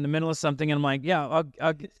something or in the middle of something, and I'm like, yeah,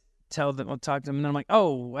 I'll tell them, I'll talk to them, and then I'm like,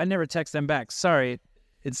 oh, I never text them back. Sorry.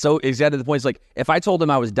 It's exactly the point. It's like if I told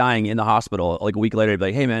him I was dying in the hospital, like a week later, I'd be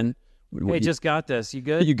like, hey man, Hey, just got this. You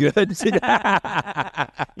good? you good?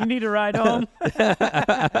 You need a ride home?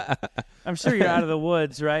 I'm sure you're out of the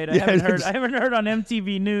woods, right? I haven't heard on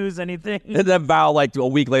MTV News anything. And then Val, like a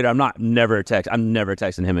week later, I'm never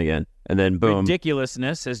texting him again. And then boom.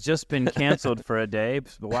 Ridiculousness has just been canceled for a day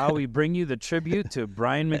while we bring you the tribute to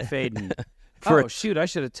Brian Mcfayden. Oh, shoot, I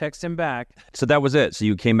should have texted him back. So that was it. So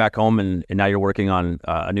you came back home and now you're working on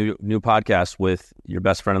a new podcast with your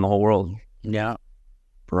best friend in the whole world. Yeah.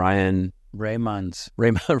 Brian Raymonds.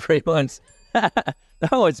 Raymonds.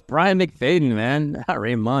 No, it's Brian Mcfayden, man. Not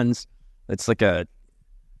Raymonds. That's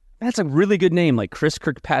a really good name, like Chris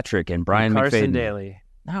Kirkpatrick and Brian Carson McFadden. Daly.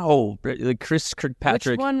 No, like Chris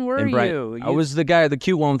Kirkpatrick. Which one were and Brian. you? I was the guy, the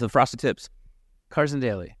cute one with the frosted tips. Carson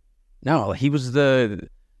Daly. No, he was Dave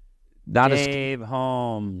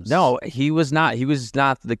Holmes. No, he was not. He was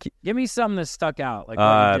not the. Give me something that stuck out, like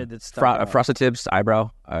what you did that stuck out. Frosted tips, eyebrow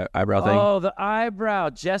thing. Oh, the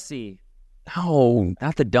eyebrow, Jesse. No,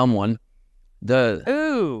 not the dumb one.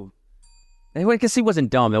 Ooh. I guess he wasn't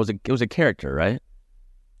dumb. It was a character, right?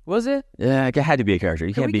 Was it? Yeah, it had to be a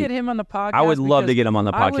character. Can we get him on the podcast? I would love to get him on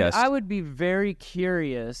the podcast. I would be very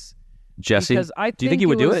curious. Jesse, because do you think he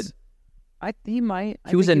would do it? He might.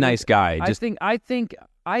 He was a nice guy.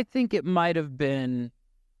 I think it might have been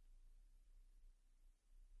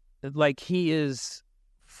like he is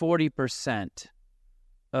 40%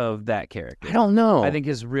 of that character. I don't know. I think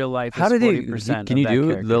his real life is 40%. Can you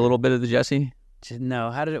do the little bit of the Jesse? No.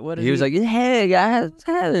 How did it? What did he was like? Hey guys, what's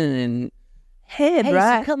happening? Hey,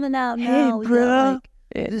 bro, he's coming out hey, now. We bro. got,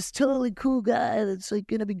 like, this totally cool guy that's like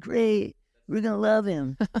gonna be great. We're gonna love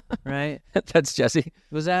him. Right? That's Jesse.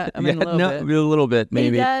 Was that? I mean, a little bit,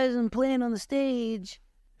 maybe. Hey guys, I'm playing on the stage.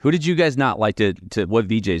 Who did you guys not like to what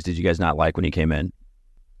VJs did you guys not like when he came in?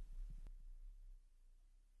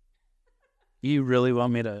 You really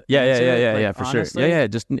want me to? Yeah, for honestly? sure. Yeah,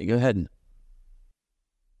 just go ahead.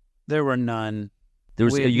 There were none.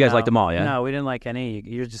 You guys liked them all, yeah? No, we didn't like any.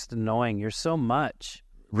 You're just annoying. You're so much.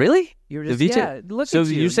 Really? You're just look so at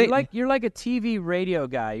you. You say you're like a TV radio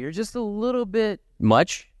guy. You're just a little bit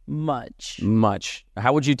much.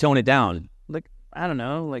 How would you tone it down? Like I don't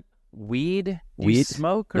know, like weed. Do weed? You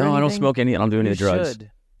smoke? Or no, anything? I don't smoke any. I don't do any of the drugs.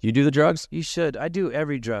 Should. You do the drugs? You should. I do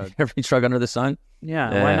every drug. Every drug under the sun.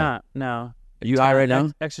 Yeah. Why not? No. Are you high right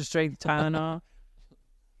now? Extra strength Tylenol.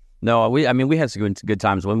 No, we had some good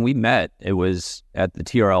times. When we met, it was at the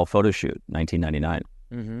TRL photo shoot, 1999.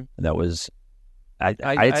 Mm-hmm. That was,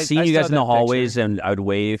 I'd seen you guys in the hallways, picture. and I would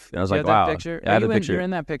wave, and I was like, wow. That picture? I have a picture. You're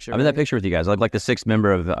in that picture. I'm in that picture with you guys. Like the sixth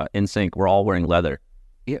member of NSYNC. We're all wearing leather.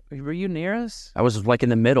 Yeah, were you near us? I was like in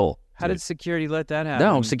the middle. How did security let that happen?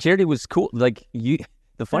 No, security was cool. Like you.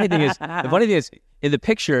 The funny thing is, in the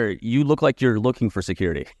picture, you look like you're looking for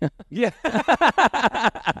security. Yeah.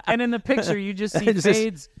 And in the picture, you just see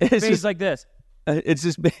fades like this. It's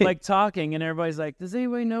just like talking, and everybody's like, "Does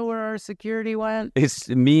anybody know where our security went?" It's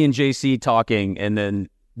me and JC talking, and then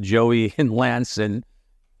Joey and Lance and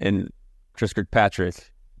Chris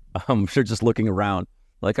Kirkpatrick. They're just looking around,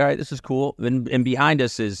 like, "All right, this is cool." And behind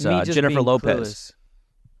us is Jennifer Lopez. Clueless.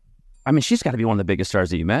 I mean, she's got to be one of the biggest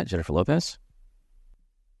stars that you met, Jennifer Lopez.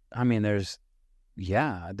 I mean,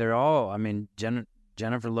 they're all. I mean,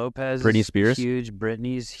 Jennifer Lopez, Britney Spears, huge.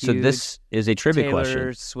 Britney's huge. So this is a trivia question.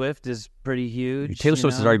 Taylor Swift is pretty huge. Taylor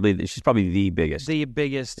Swift is arguably she's probably the biggest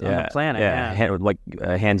on the planet. Yeah,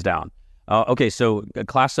 hands down. Okay, so a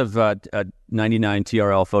class of 99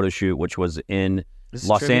 TRL photo shoot, which was in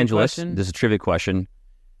Los Angeles. Question? This is a trivia question.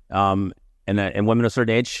 And women of a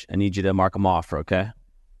certain age, I need you to mark them off. Okay.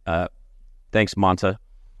 Thanks, Monta.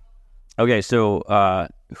 Okay, so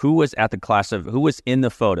who was in the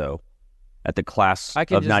photo at the class I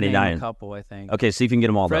can of just 99? Name a couple, I think. Okay, see if you can get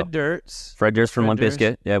them all. Fred Durst. Fred Durst from Limp Durst.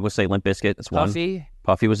 Bizkit. Yeah, we'll say Limp Bizkit. That's Puffy. one.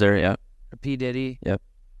 Puffy was there. Yeah. P. Diddy. Yep.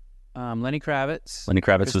 Lenny Kravitz. Lenny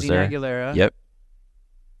Kravitz was there. Christina Aguilera.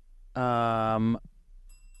 Yep.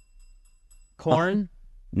 Korn.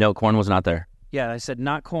 No, Korn was not there. Yeah, I said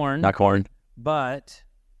not Korn. Not Korn. But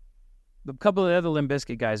a couple of the other Limp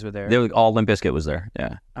Bizkit guys were there. They were, all Limp Bizkit was there.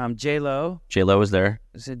 Yeah. J-Lo. J-Lo was there.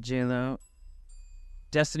 I said J-Lo.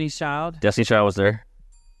 Destiny's Child. Destiny's Child was there.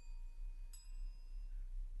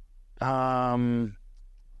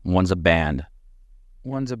 One's a band.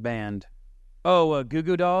 Oh, Goo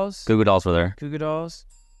Goo Dolls. Goo Goo Dolls were there. Goo Goo Dolls.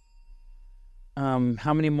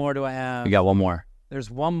 How many more do I have? We got one more. There's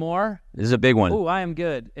one more. This is a big one. Oh, I am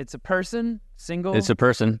good. It's a person, single. It's a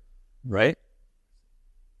person, right?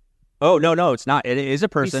 Oh, no, it's not. It is a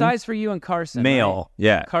person. Besides for you and Carson. Male, right?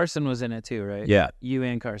 yeah. Carson was in it too, right? Yeah. You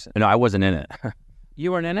and Carson. No, I wasn't in it.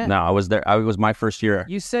 You weren't in it? No, I was there. It was my first year.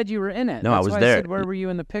 You said you were in it. No, That's I was why there. I said, where were you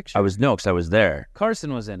in the picture? because I was there.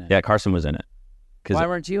 Carson was in it. Yeah, Carson was in it. Why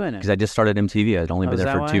weren't you in it? Because I just started MTV. I'd only been is there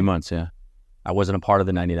that for why? 2 months, yeah. I wasn't a part of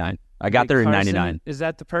the 99. I got there in Carson, 99. Is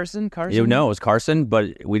that the person, Carson? No, it was Carson, but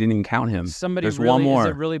we didn't even count him. There's really, one more.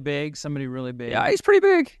 Is it really big? Somebody really big? Yeah, he's pretty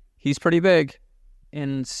big. He's pretty big.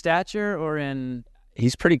 In stature or in...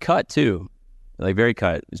 He's pretty cut, too. Like, very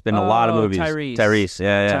cut. He's been in a lot of movies. Tyrese.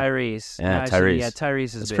 Yeah. Tyrese. Yeah, Actually, Tyrese. Yeah, Tyrese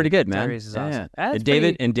is It's big. pretty good, man. Tyrese is Yeah, awesome. yeah. That's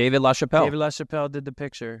And David LaChapelle. David LaChapelle did the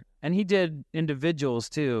picture. And he did individuals,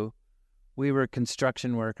 too. We were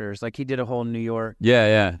construction workers. Like, he did a whole New York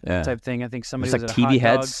Yeah. type thing. I think somebody It's was like at a TV hot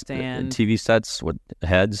dog heads, stand. TV sets with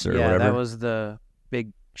heads or yeah, whatever. that was the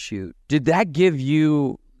big shoot. Did that give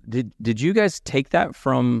you? Did you guys take that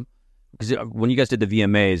from? Because when you guys did the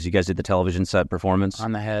VMAs, you guys did the television set performance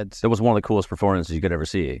On the heads. That was one of the coolest performances you could ever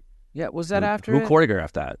see. Yeah, was that after Who it?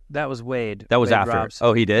 choreographed that? That was Wade. That was Wade after. Robson.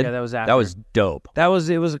 Oh, he did. Yeah, that was after. That was dope. It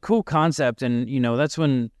was a cool concept, and that's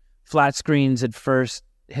when flat screens had first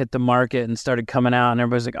hit the market and started coming out, and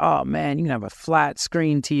everybody's like, "Oh man, you can have a flat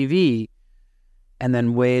screen TV." And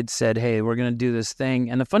then Wade said, "Hey, we're gonna do this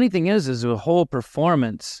thing." And the funny thing is a whole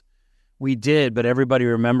performance we did, but everybody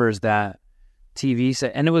remembers that TV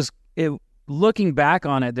set, and it. Looking back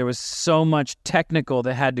on it, there was so much technical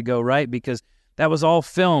that had to go right because that was all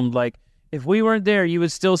filmed. Like, if we weren't there, you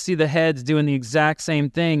would still see the heads doing the exact same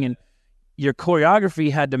thing, and your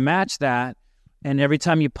choreography had to match that. And every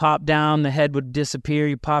time you pop down, the head would disappear.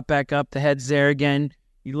 You pop back up, the head's there again.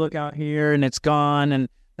 You look out here, and it's gone, and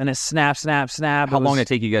then it snap. How long did it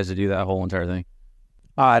take you guys to do that whole entire thing?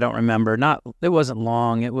 I don't remember. It wasn't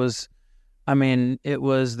long. It was the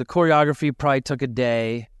choreography probably took a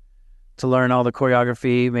day to learn all the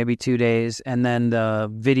choreography, maybe 2 days, and then the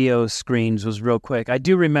video screens was real quick. I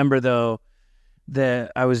do remember, though,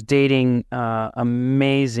 that I was dating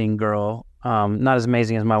amazing girl, not as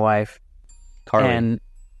amazing as my wife, Carly. and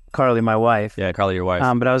Carly, my wife. Yeah, Carly, your wife.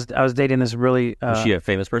 But I was dating this really. Was she a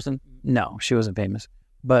famous person? No, she wasn't famous,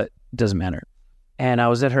 but it doesn't matter. And I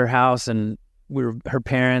was at her house, and we were her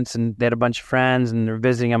parents, and they had a bunch of friends, and they're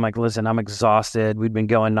visiting. I'm like, listen, I'm exhausted. We'd been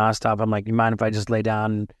going nonstop. I'm like, you mind if I just lay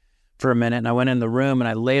down for a minute? And I went in the room and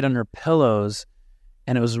I laid on her pillows,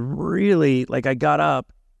 and it was really like I got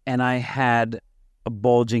up and I had a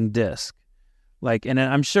bulging disc, and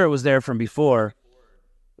I'm sure it was there from before.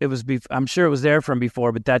 I'm sure it was there from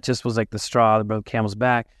before, but that just was like the straw that broke the camel's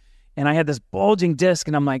back. And I had this bulging disc,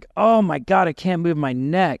 and I'm like, oh my God, I can't move my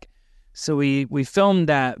neck. So we filmed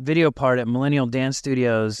that video part at Millennial Dance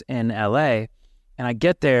Studios in LA, and I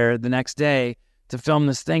get there the next day to film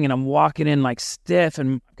this thing, and I'm walking in like stiff,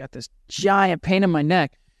 and I've got this giant pain in my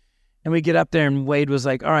neck. And we get up there, and Wade was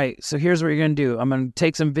like, all right, so here's what you're going to do. I'm going to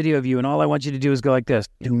take some video of you, and all I want you to do is go like this.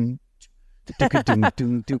 Because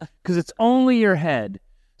it's only your head.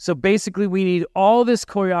 So basically, we need all this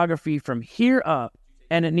choreography from here up,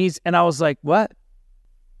 and I was like, what?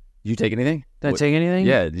 Did you take anything? Did I take anything?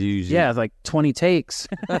 Yeah. Yeah, like 20 takes.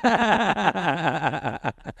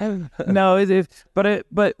 No,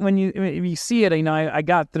 but when you see it, I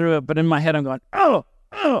got through it, but in my head I'm going, oh.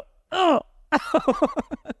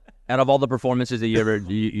 Out of all the performances that you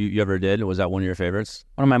ever did, was that one of your favorites?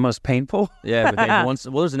 One of my most painful? Yeah, the painful ones.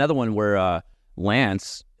 Well, there's another one where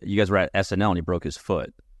Lance, you guys were at SNL and he broke his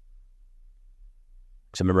foot.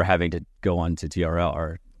 Because I remember having to go on to TRL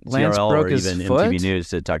or Lance TRL broke or his even foot? MTV News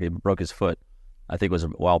to talk. He broke his foot. I think it was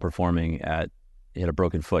while performing he had a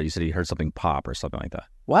broken foot. You said he heard something pop or something like that.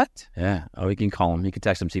 What? Yeah. Oh, we can call him. You can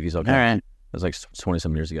text him, see if he's okay. All right. It was like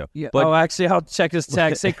 20-some years ago. Yeah. But, actually, I'll check his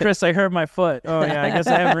text. Say, Chris, I hurt my foot. Oh, yeah, I guess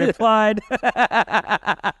I haven't replied.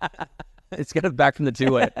 it's got it back from the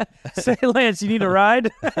two-way. Say, Lance, you need a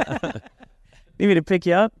ride? Need me to pick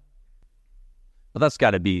you up? Well, that's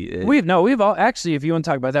got to be... We've all... Actually, if you want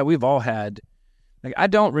to talk about that, we've all had... Like, I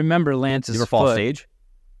don't remember Lance's you ever fall foot stage?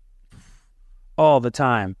 all the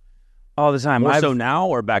time. All the time. More so now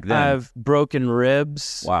or back then? I've broken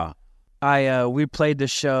ribs. Wow. We played the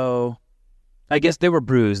show. I guess they were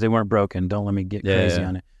bruised. They weren't broken. Don't let me get crazy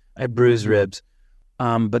on it. I bruised ribs.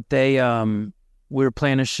 But we were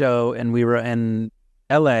playing a show, and we were in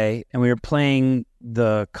LA, and we were playing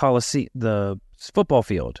the Coliseum, the football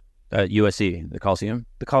field. USC, the Coliseum?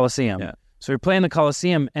 The Coliseum. Yeah. So we were playing the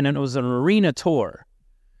Coliseum, and it was an arena tour.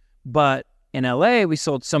 But in LA, we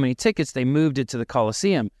sold so many tickets, they moved it to the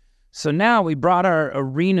Coliseum. So now we brought our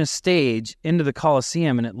arena stage into the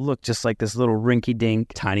Coliseum, and it looked just like this little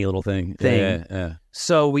rinky-dink Tiny little thing. thing. Yeah.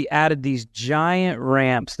 So we added these giant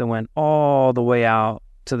ramps that went all the way out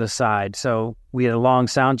to the side. So we had a long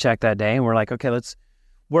sound check that day, and we're like, okay, let's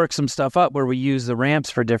work some stuff up where we use the ramps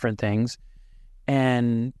for different things.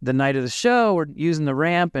 And the night of the show, we're using the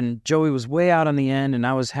ramp, and Joey was way out on the end, and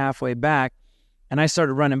I was halfway back. And I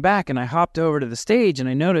started running back, and I hopped over to the stage, and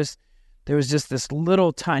I noticed there was just this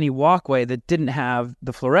little tiny walkway that didn't have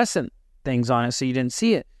the fluorescent things on it, so you didn't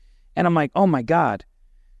see it. And I'm like, oh my God,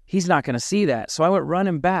 he's not going to see that. So I went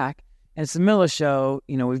running back, and it's the middle of the show.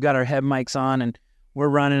 You know, we've got our head mics on, and we're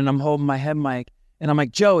running, and I'm holding my head mic, and I'm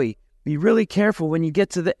like, Joey, be really careful when you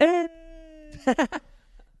get to the end.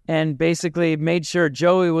 And basically made sure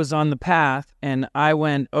Joey was on the path, and I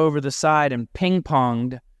went over the side and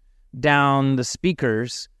ping-ponged down the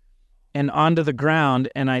speakers and onto the ground,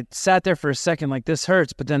 and I sat there for a second like, this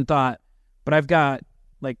hurts, but then thought, but I've got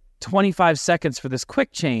like 25 seconds for this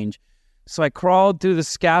quick change. So I crawled through the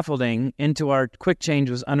scaffolding into our quick change,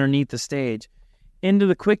 was underneath the stage, into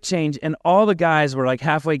the quick change, and all the guys were like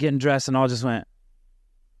halfway getting dressed and all just went,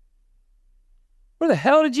 where the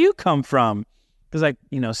hell did you come from? Because I,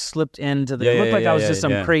 slipped into the, it looked like I was just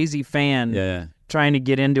some crazy fan trying to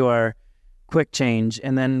get into our quick change,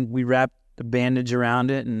 and then we wrapped the bandage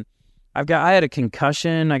around it, and I had a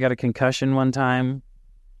concussion. I got a concussion one time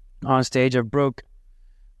on stage. I broke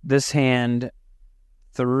this hand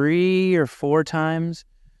 3 or 4 times.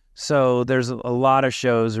 So there's a lot of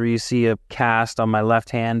shows where you see a cast on my left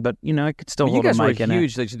hand, but I could still hold a mic in it. You guys were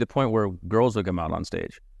huge, like, to the point where girls would come out on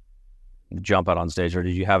stage, jump out on stage, or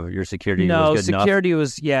did you have your security? No, was good security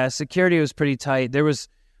enough? Security was pretty tight.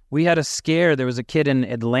 We had a scare. There was a kid in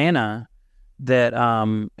Atlanta that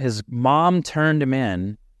his mom turned him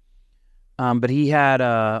in. But he had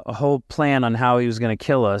a whole plan on how he was going to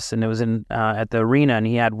kill us, and it was in at the arena, and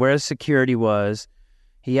he had where the security was.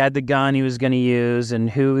 He had the gun he was going to use and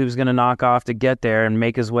who he was going to knock off to get there and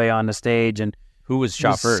make his way on the stage. And who was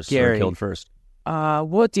shot first scary. or killed first?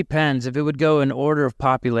 Well, it depends. If it would go in order of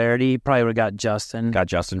popularity, probably would have got Justin. Got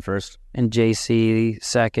Justin first. And JC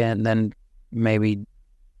second, and then maybe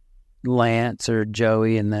Lance or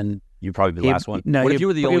Joey, and then... You'd probably be the last one. No, what if you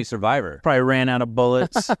were the only survivor? Probably ran out of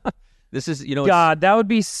bullets. This is, God, that would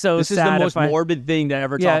be so this sad. This is the most morbid thing to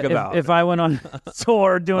ever talk about. If I went on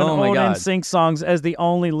tour doing old NSYNC songs as the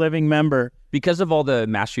only living member. Because of all the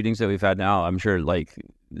mass shootings that we've had now, I'm sure, like,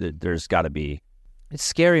 there's got to be... It's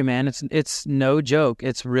scary, man. It's no joke.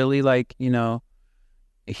 It's really like,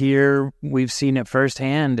 here we've seen it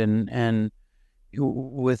firsthand, and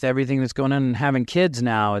with everything that's going on and having kids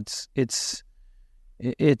now, it's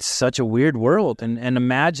such a weird world. And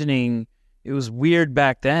imagining... It was weird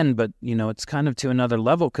back then, but, it's kind of to another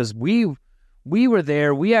level because we were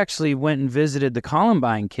there. We actually went and visited the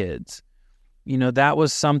Columbine kids. That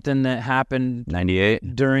was something that happened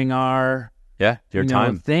 98 during our your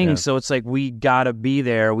time thing. Yeah. So it's like we got to be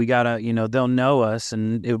there. We got to, they'll know us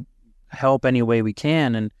and help any way we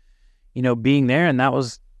can. And, being there, and that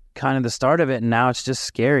was kind of the start of it. And now it's just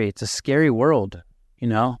scary. It's a scary world,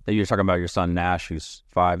 You're talking about your son, Nash, who's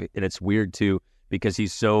 5. And it's weird, too, because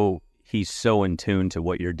he's so in tune to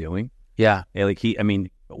what you're doing. Yeah. Like you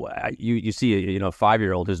see a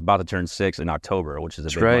 5-year-old who's about to turn 6 in October, which is a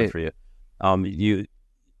big month for you.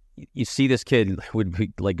 You see this kid would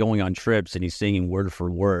be like going on trips and he's singing word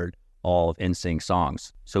for word all of NSYNC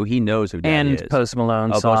songs. So he knows who Daddy is. And Post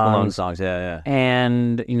Malone songs. Post Malone songs, yeah.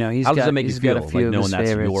 And, how does it make you feel, got a few like,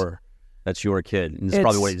 knowing that's your kid? And this is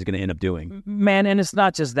probably what he's going to end up doing. Man, and it's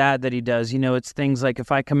not just that he does. It's things like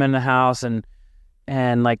if I come in the house and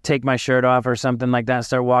like take my shirt off or something like that,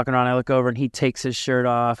 start walking around, I look over and he takes his shirt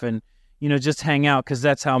off and, just hang out, because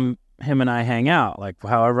that's how him and I hang out. Like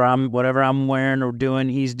whatever I'm wearing or doing,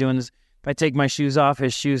 he's doing this. If I take my shoes off,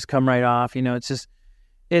 his shoes come right off. It's just,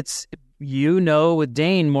 with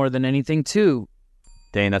Dane more than anything too.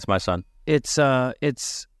 Dane, that's my son. It's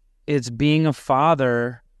being a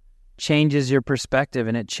father changes your perspective,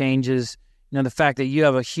 and it changes, the fact that you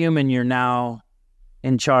have a human you're now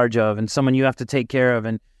in charge of and someone you have to take care of,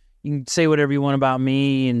 and you can say whatever you want about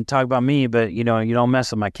me and talk about me, but you don't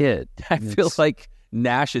mess with my kid. I feel like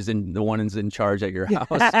Nash is the one who's in charge at your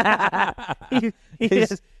house.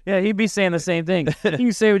 He'd be saying the same thing. You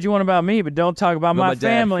can say what you want about me, but don't talk about my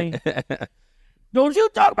family. Don't you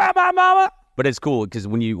talk about my mama. But it's cool because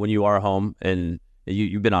when you are home, and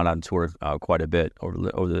you've been on tour quite a bit over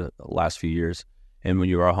the last few years. And when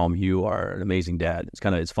you are home, you are an amazing dad.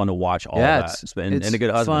 It's fun to watch all that. And a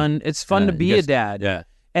good husband. It's fun to be a dad. Yeah.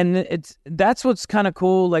 And that's what's kind of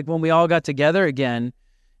cool. Like when we all got together again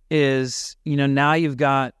is, now you've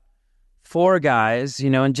got 4 guys, you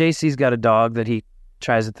know, and JC's got a dog that he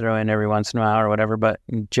tries to throw in every once in a while or whatever, but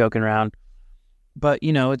joking around. But,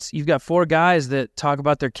 you know, you've got 4 guys that talk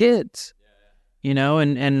about their kids, you know,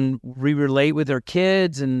 and we relate with their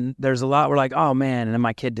kids. And there's a lot we're like, oh, man, and then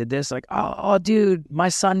my kid did this. Like, oh, dude, my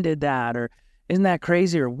son did that. Or isn't that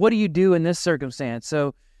crazy? Or what do you do in this circumstance?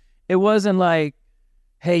 So it wasn't like,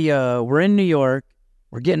 hey, we're in New York.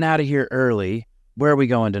 We're getting out of here early. Where are we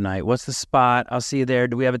going tonight? What's the spot? I'll see you there.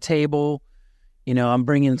 Do we have a table? You know, I'm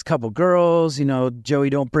bringing a couple girls. You know, Joey,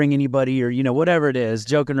 don't bring anybody, or, you know, whatever it is,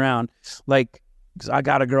 joking around. Like, 'cause I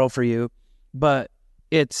got a girl for you. But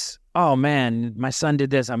it's, oh, man, my son did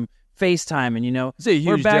this. I'm FaceTiming, you know.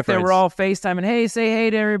 We're back there. We're all FaceTiming. Hey, say hey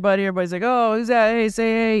to everybody. Everybody's like, oh, who's that? Hey,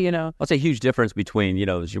 say hey, you know. That's a huge difference between, you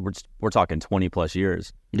know, we're talking 20 plus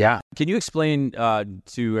years. Yeah. Can you explain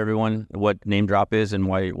to everyone what name drop is and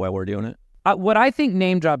why we're doing it? What I think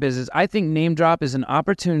name drop is I think name drop is an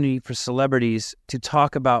opportunity for celebrities to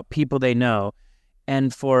talk about people they know,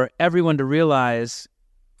 and for everyone to realize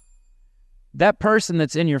that person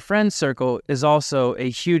that's in your friend circle is also a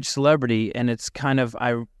huge celebrity, and it's kind of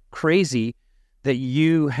crazy that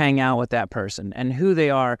you hang out with that person and who they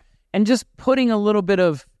are, and just putting a little bit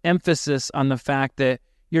of emphasis on the fact that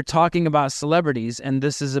you're talking about celebrities, and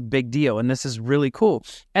this is a big deal, and this is really cool,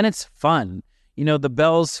 and it's fun. You know, the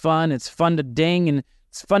bell's fun. It's fun to ding, and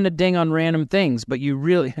it's fun to ding on random things. But you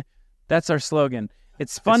really, that's our slogan.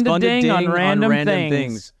 It's fun to ding on random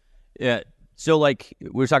things. Yeah. So, like, we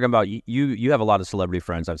were talking about, you have a lot of celebrity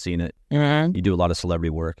friends. I've seen it. Mm-hmm. You do a lot of celebrity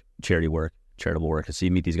work, charitable work. I see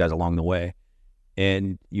you meet these guys along the way,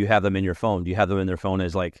 and you have them in your phone. Do you have them in their phone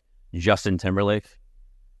as, like, Justin Timberlake?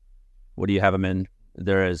 What do you have them in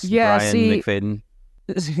there as? Brian McFayden?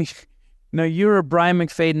 No, you were Brian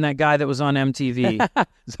McFayden, that guy that was on MTV.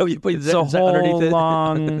 So you put the whole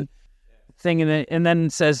long thing in it, and then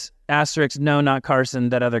it says asterisk, no, not Carson,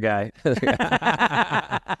 that other guy.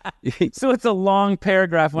 So it's a long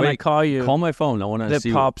paragraph when I call you. Call my phone. I want to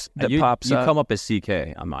see pops up. You come up as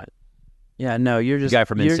CK on mine. Yeah, no, you're just the guy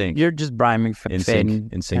from NSYNC. You're just Brian McFayden.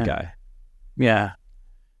 NSYNC guy. Yeah.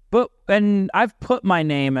 And I've put my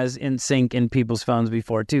name as NSYNC in people's phones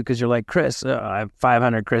before too, because you're like, Chris, I have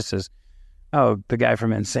 500 Chris's. Oh, the guy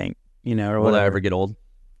from NSYNC, you know, or whatever. Will that ever get old?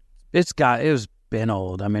 It was been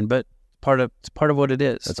old. I mean, but it's part of what it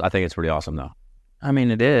is. I think it's pretty awesome, though. I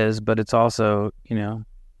mean, it is, but it's also, you know,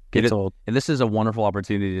 gets old. And this is a wonderful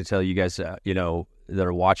opportunity to tell you guys, you know, that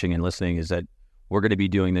are watching and listening, is that we're going to be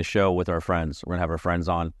doing this show with our friends. We're going to have our friends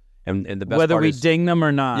on, and the best whether part we ding them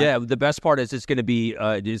or not. Yeah, the best part is it's going to be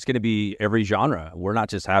every genre. We're not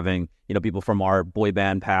just having, you know, people from our boy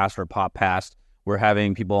band past or pop past. We're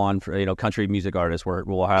having people on, for, you know, country music artists.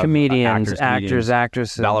 We'll have comedians, actors,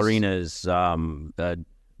 actresses, ballerinas,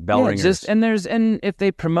 ballringers. Yeah, and if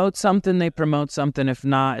they promote something, they promote something. If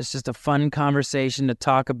not, it's just a fun conversation to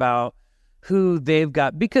talk about who they've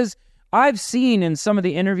got. Because I've seen in some of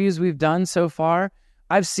the interviews we've done so far,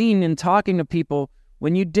 I've seen in talking to people,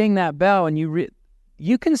 when you ding that bell and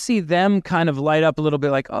you can see them kind of light up a little bit,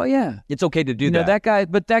 like, oh yeah, it's okay to do you know, that guy,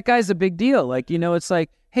 but that guy's a big deal. Like, you know, it's like,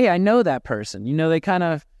 hey, I know that person. You know, they kind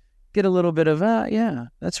of get a little bit of, yeah,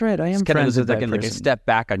 that's right, I am friends with that person. Like a step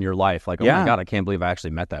back on your life, like, oh my God, I can't believe I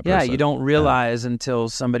actually met that person. Yeah, you don't realize until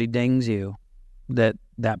somebody dings you that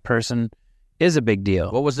person is a big deal.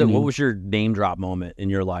 What was it? What was your name drop moment in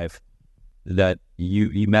your life that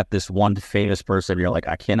you met this one famous person? You're like,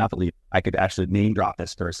 I cannot believe I could actually name drop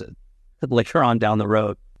this person. Like, you're on down the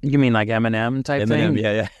road. You mean like Eminem type thing?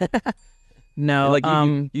 Yeah. No, like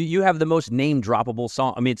you have the most name droppable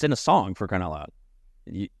song. I mean, it's in a song, for crying out loud.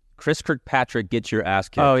 Chris Kirkpatrick, Get Your Ass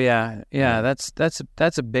Kicked. Oh yeah.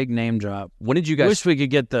 That's a big name drop. When did you guys? Wish we could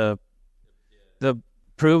get the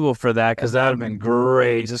approval for that, because that would have been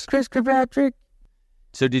great. Just Chris Kirkpatrick.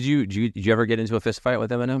 So did you ever get into a fist fight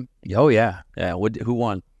with Eminem? Oh yeah. Yeah. Who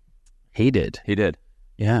won? He did.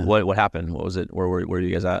 Yeah. What happened? What was it? Where were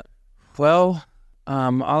you guys at? Well,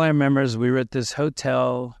 all I remember is we were at this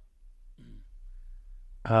hotel.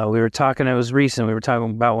 We were talking, it was recent, we were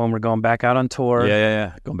talking about when we're going back out on tour.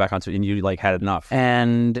 Yeah. Going back on tour, and you, like, had enough.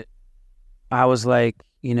 And I was like,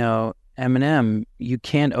 you know, Eminem, you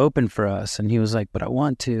can't open for us. And he was like, but I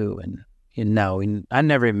want to. And, you know, I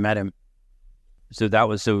never even met him. So that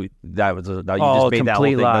was you all just made that whole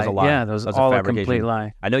thing. Lie. That was a lie. Yeah, that was all a complete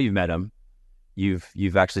lie. I know you've met him.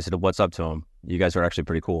 You've actually said what's up to him. You guys are actually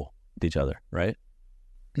pretty cool with each other, right?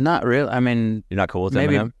 Not really. I mean, you're not cool with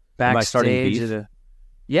maybe Eminem? Backstage.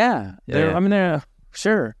 Yeah. I mean, they're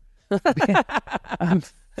sure. I'm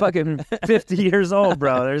fucking 50 years old,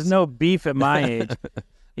 bro. There's no beef at my age.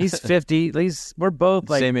 He's 50. At least we're both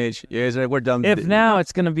like same age. Yeah, we're done. If now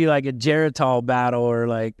it's gonna be like a Geritol battle or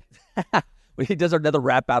like he does another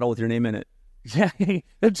rap battle with your name in it. Yeah, hey,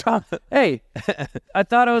 I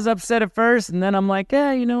thought I was upset at first, and then I'm like,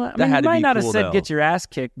 yeah, you know what? I mean, you might not have said get your ass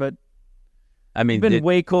kicked, but I mean, it's been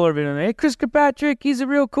way cooler than, hey, Chris Kirkpatrick, he's a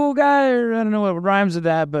real cool guy, or I don't know what rhymes with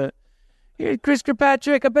that, but here, Chris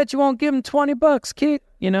Kirkpatrick, I bet you won't give him $20, kid.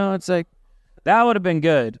 You know, it's like, that would have been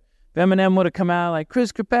good. If Eminem would have come out like,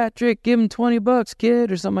 Chris Kirkpatrick, give him $20, kid,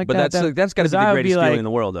 or something like that. But that's got to be the greatest feeling in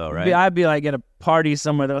the world, though, right? I'd be like at a party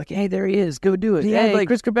somewhere. They're like, hey, there he is. Go do it. Hey, like,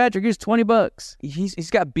 Chris Kirkpatrick, here's $20. He's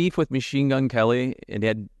got beef with Machine Gun Kelly, and he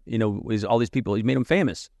had, all these people. He made him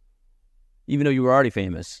famous, even though you were already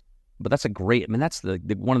famous. But that's that's the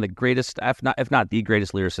one of the greatest, if not the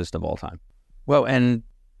greatest lyricist of all time. Well, and,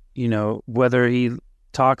 whether he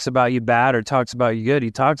talks about you bad or talks about you good, he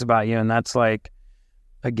talks about you. And that's like,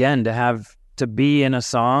 again, to be in a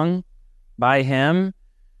song by him.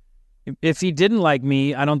 If he didn't like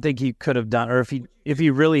me, I don't think he could have done, or if he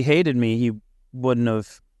really hated me, he wouldn't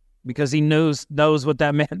have, because he knows what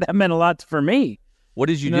that meant. That meant a lot for me. What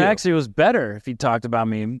did you do? Actually, it was better if he talked about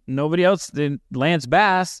me. Nobody else did. Lance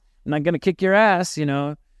Bass, I'm not going to kick your ass, It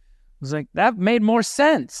was like, that made more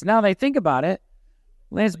sense. Now that I think about it,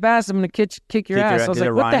 Lance Bass, I'm going to kick your ass. I was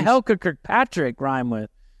like, what the hell could Kirkpatrick rhyme with?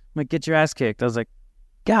 I'm going to get your ass kicked. I was like,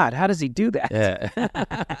 God, how does he do that?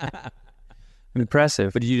 Yeah.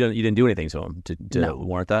 Impressive. But you didn't do anything to him to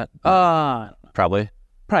warrant that? Probably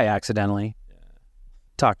accidentally. Yeah.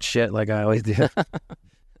 Talked shit like I always do.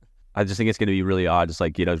 I just think it's going to be really odd, just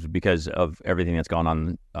like, because of everything that's gone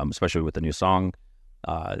on, especially with the new song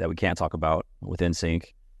that we can't talk about with NSYNC.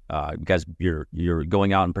 Because you're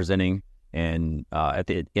going out and presenting, and at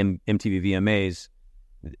the MTV VMAs,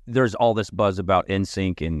 there's all this buzz about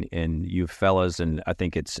NSYNC and you fellas, and I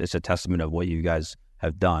think it's a testament of what you guys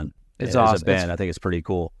have done. It's awesome. As a band. I think it's pretty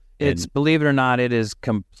cool. It's, believe it or not, it is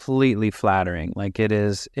completely flattering. Like it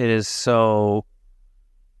is so,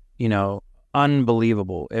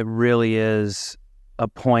 unbelievable. It really is a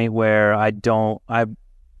point where I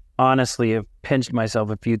honestly have pinched myself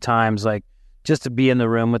a few times, like just to be in the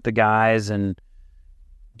room with the guys and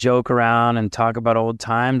joke around and talk about old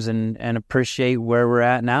times and appreciate where we're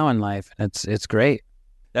at now in life. It's great.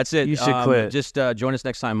 That's it. You should quit. Just join us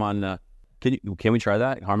next time on. Can we try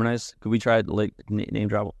that? Harmonize? Could we try like name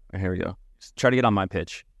drop? Here we go. Just try to get on my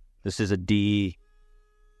pitch. This is a D.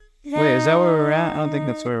 Wait, is that where we're at? I don't think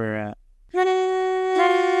that's where we're at.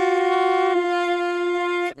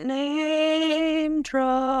 Name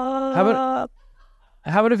drop.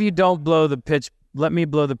 How about if you don't blow the pitch? Let me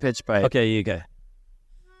blow the pitch pipe. Okay, you go.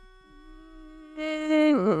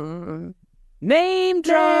 Name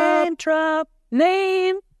drop.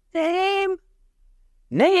 Name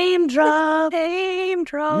drop.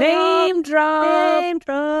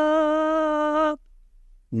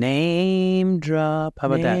 How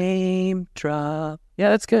about that? Name drop. Yeah,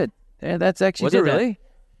 that's good. Yeah, that's actually. Was it really?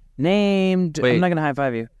 Wait. I'm not gonna high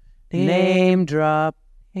five you. Name drop.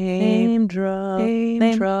 Name drop.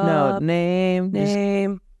 No,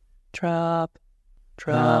 name drop.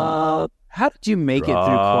 How did you make it through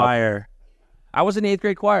choir? I was in 8th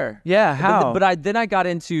grade choir. Yeah, how? But I got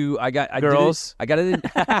into girls. I got it in.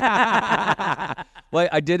 Well,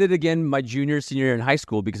 I did it again my junior, senior year in high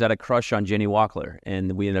school because I had a crush on Jenny Walkler,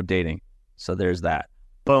 and we ended up dating. So there's that.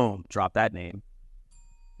 Boom. Drop that name.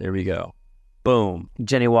 There we go. Boom.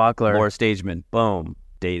 Jenny Walkler. Laura Stageman. Boom.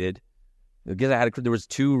 Dated. Because there was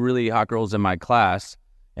 2 really hot girls in my class,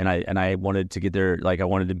 and I wanted to get their, like, I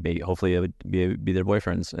wanted to be, hopefully it would be their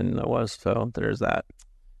boyfriends, and I was. So there's that.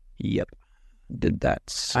 Yep. Did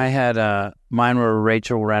that. I had mine were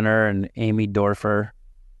Rachel Renner and Amy Dorfer.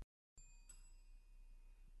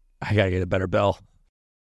 I gotta get a better bell.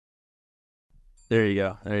 There you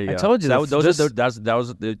go. I told you that was legit,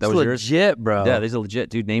 yours, bro. Yeah, these are legit,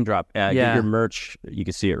 dude. Name drop. Get your merch. You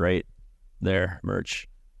can see it right there. Merch.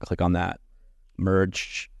 Click on that.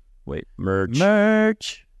 Merch. Wait. Merch.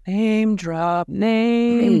 Name drop.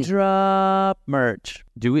 Merch.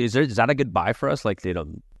 Is that a good buy for us? Like they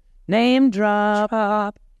don't. Name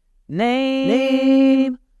drop.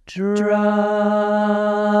 Name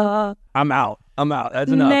drop. I'm out.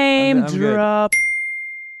 That's enough. Name drop.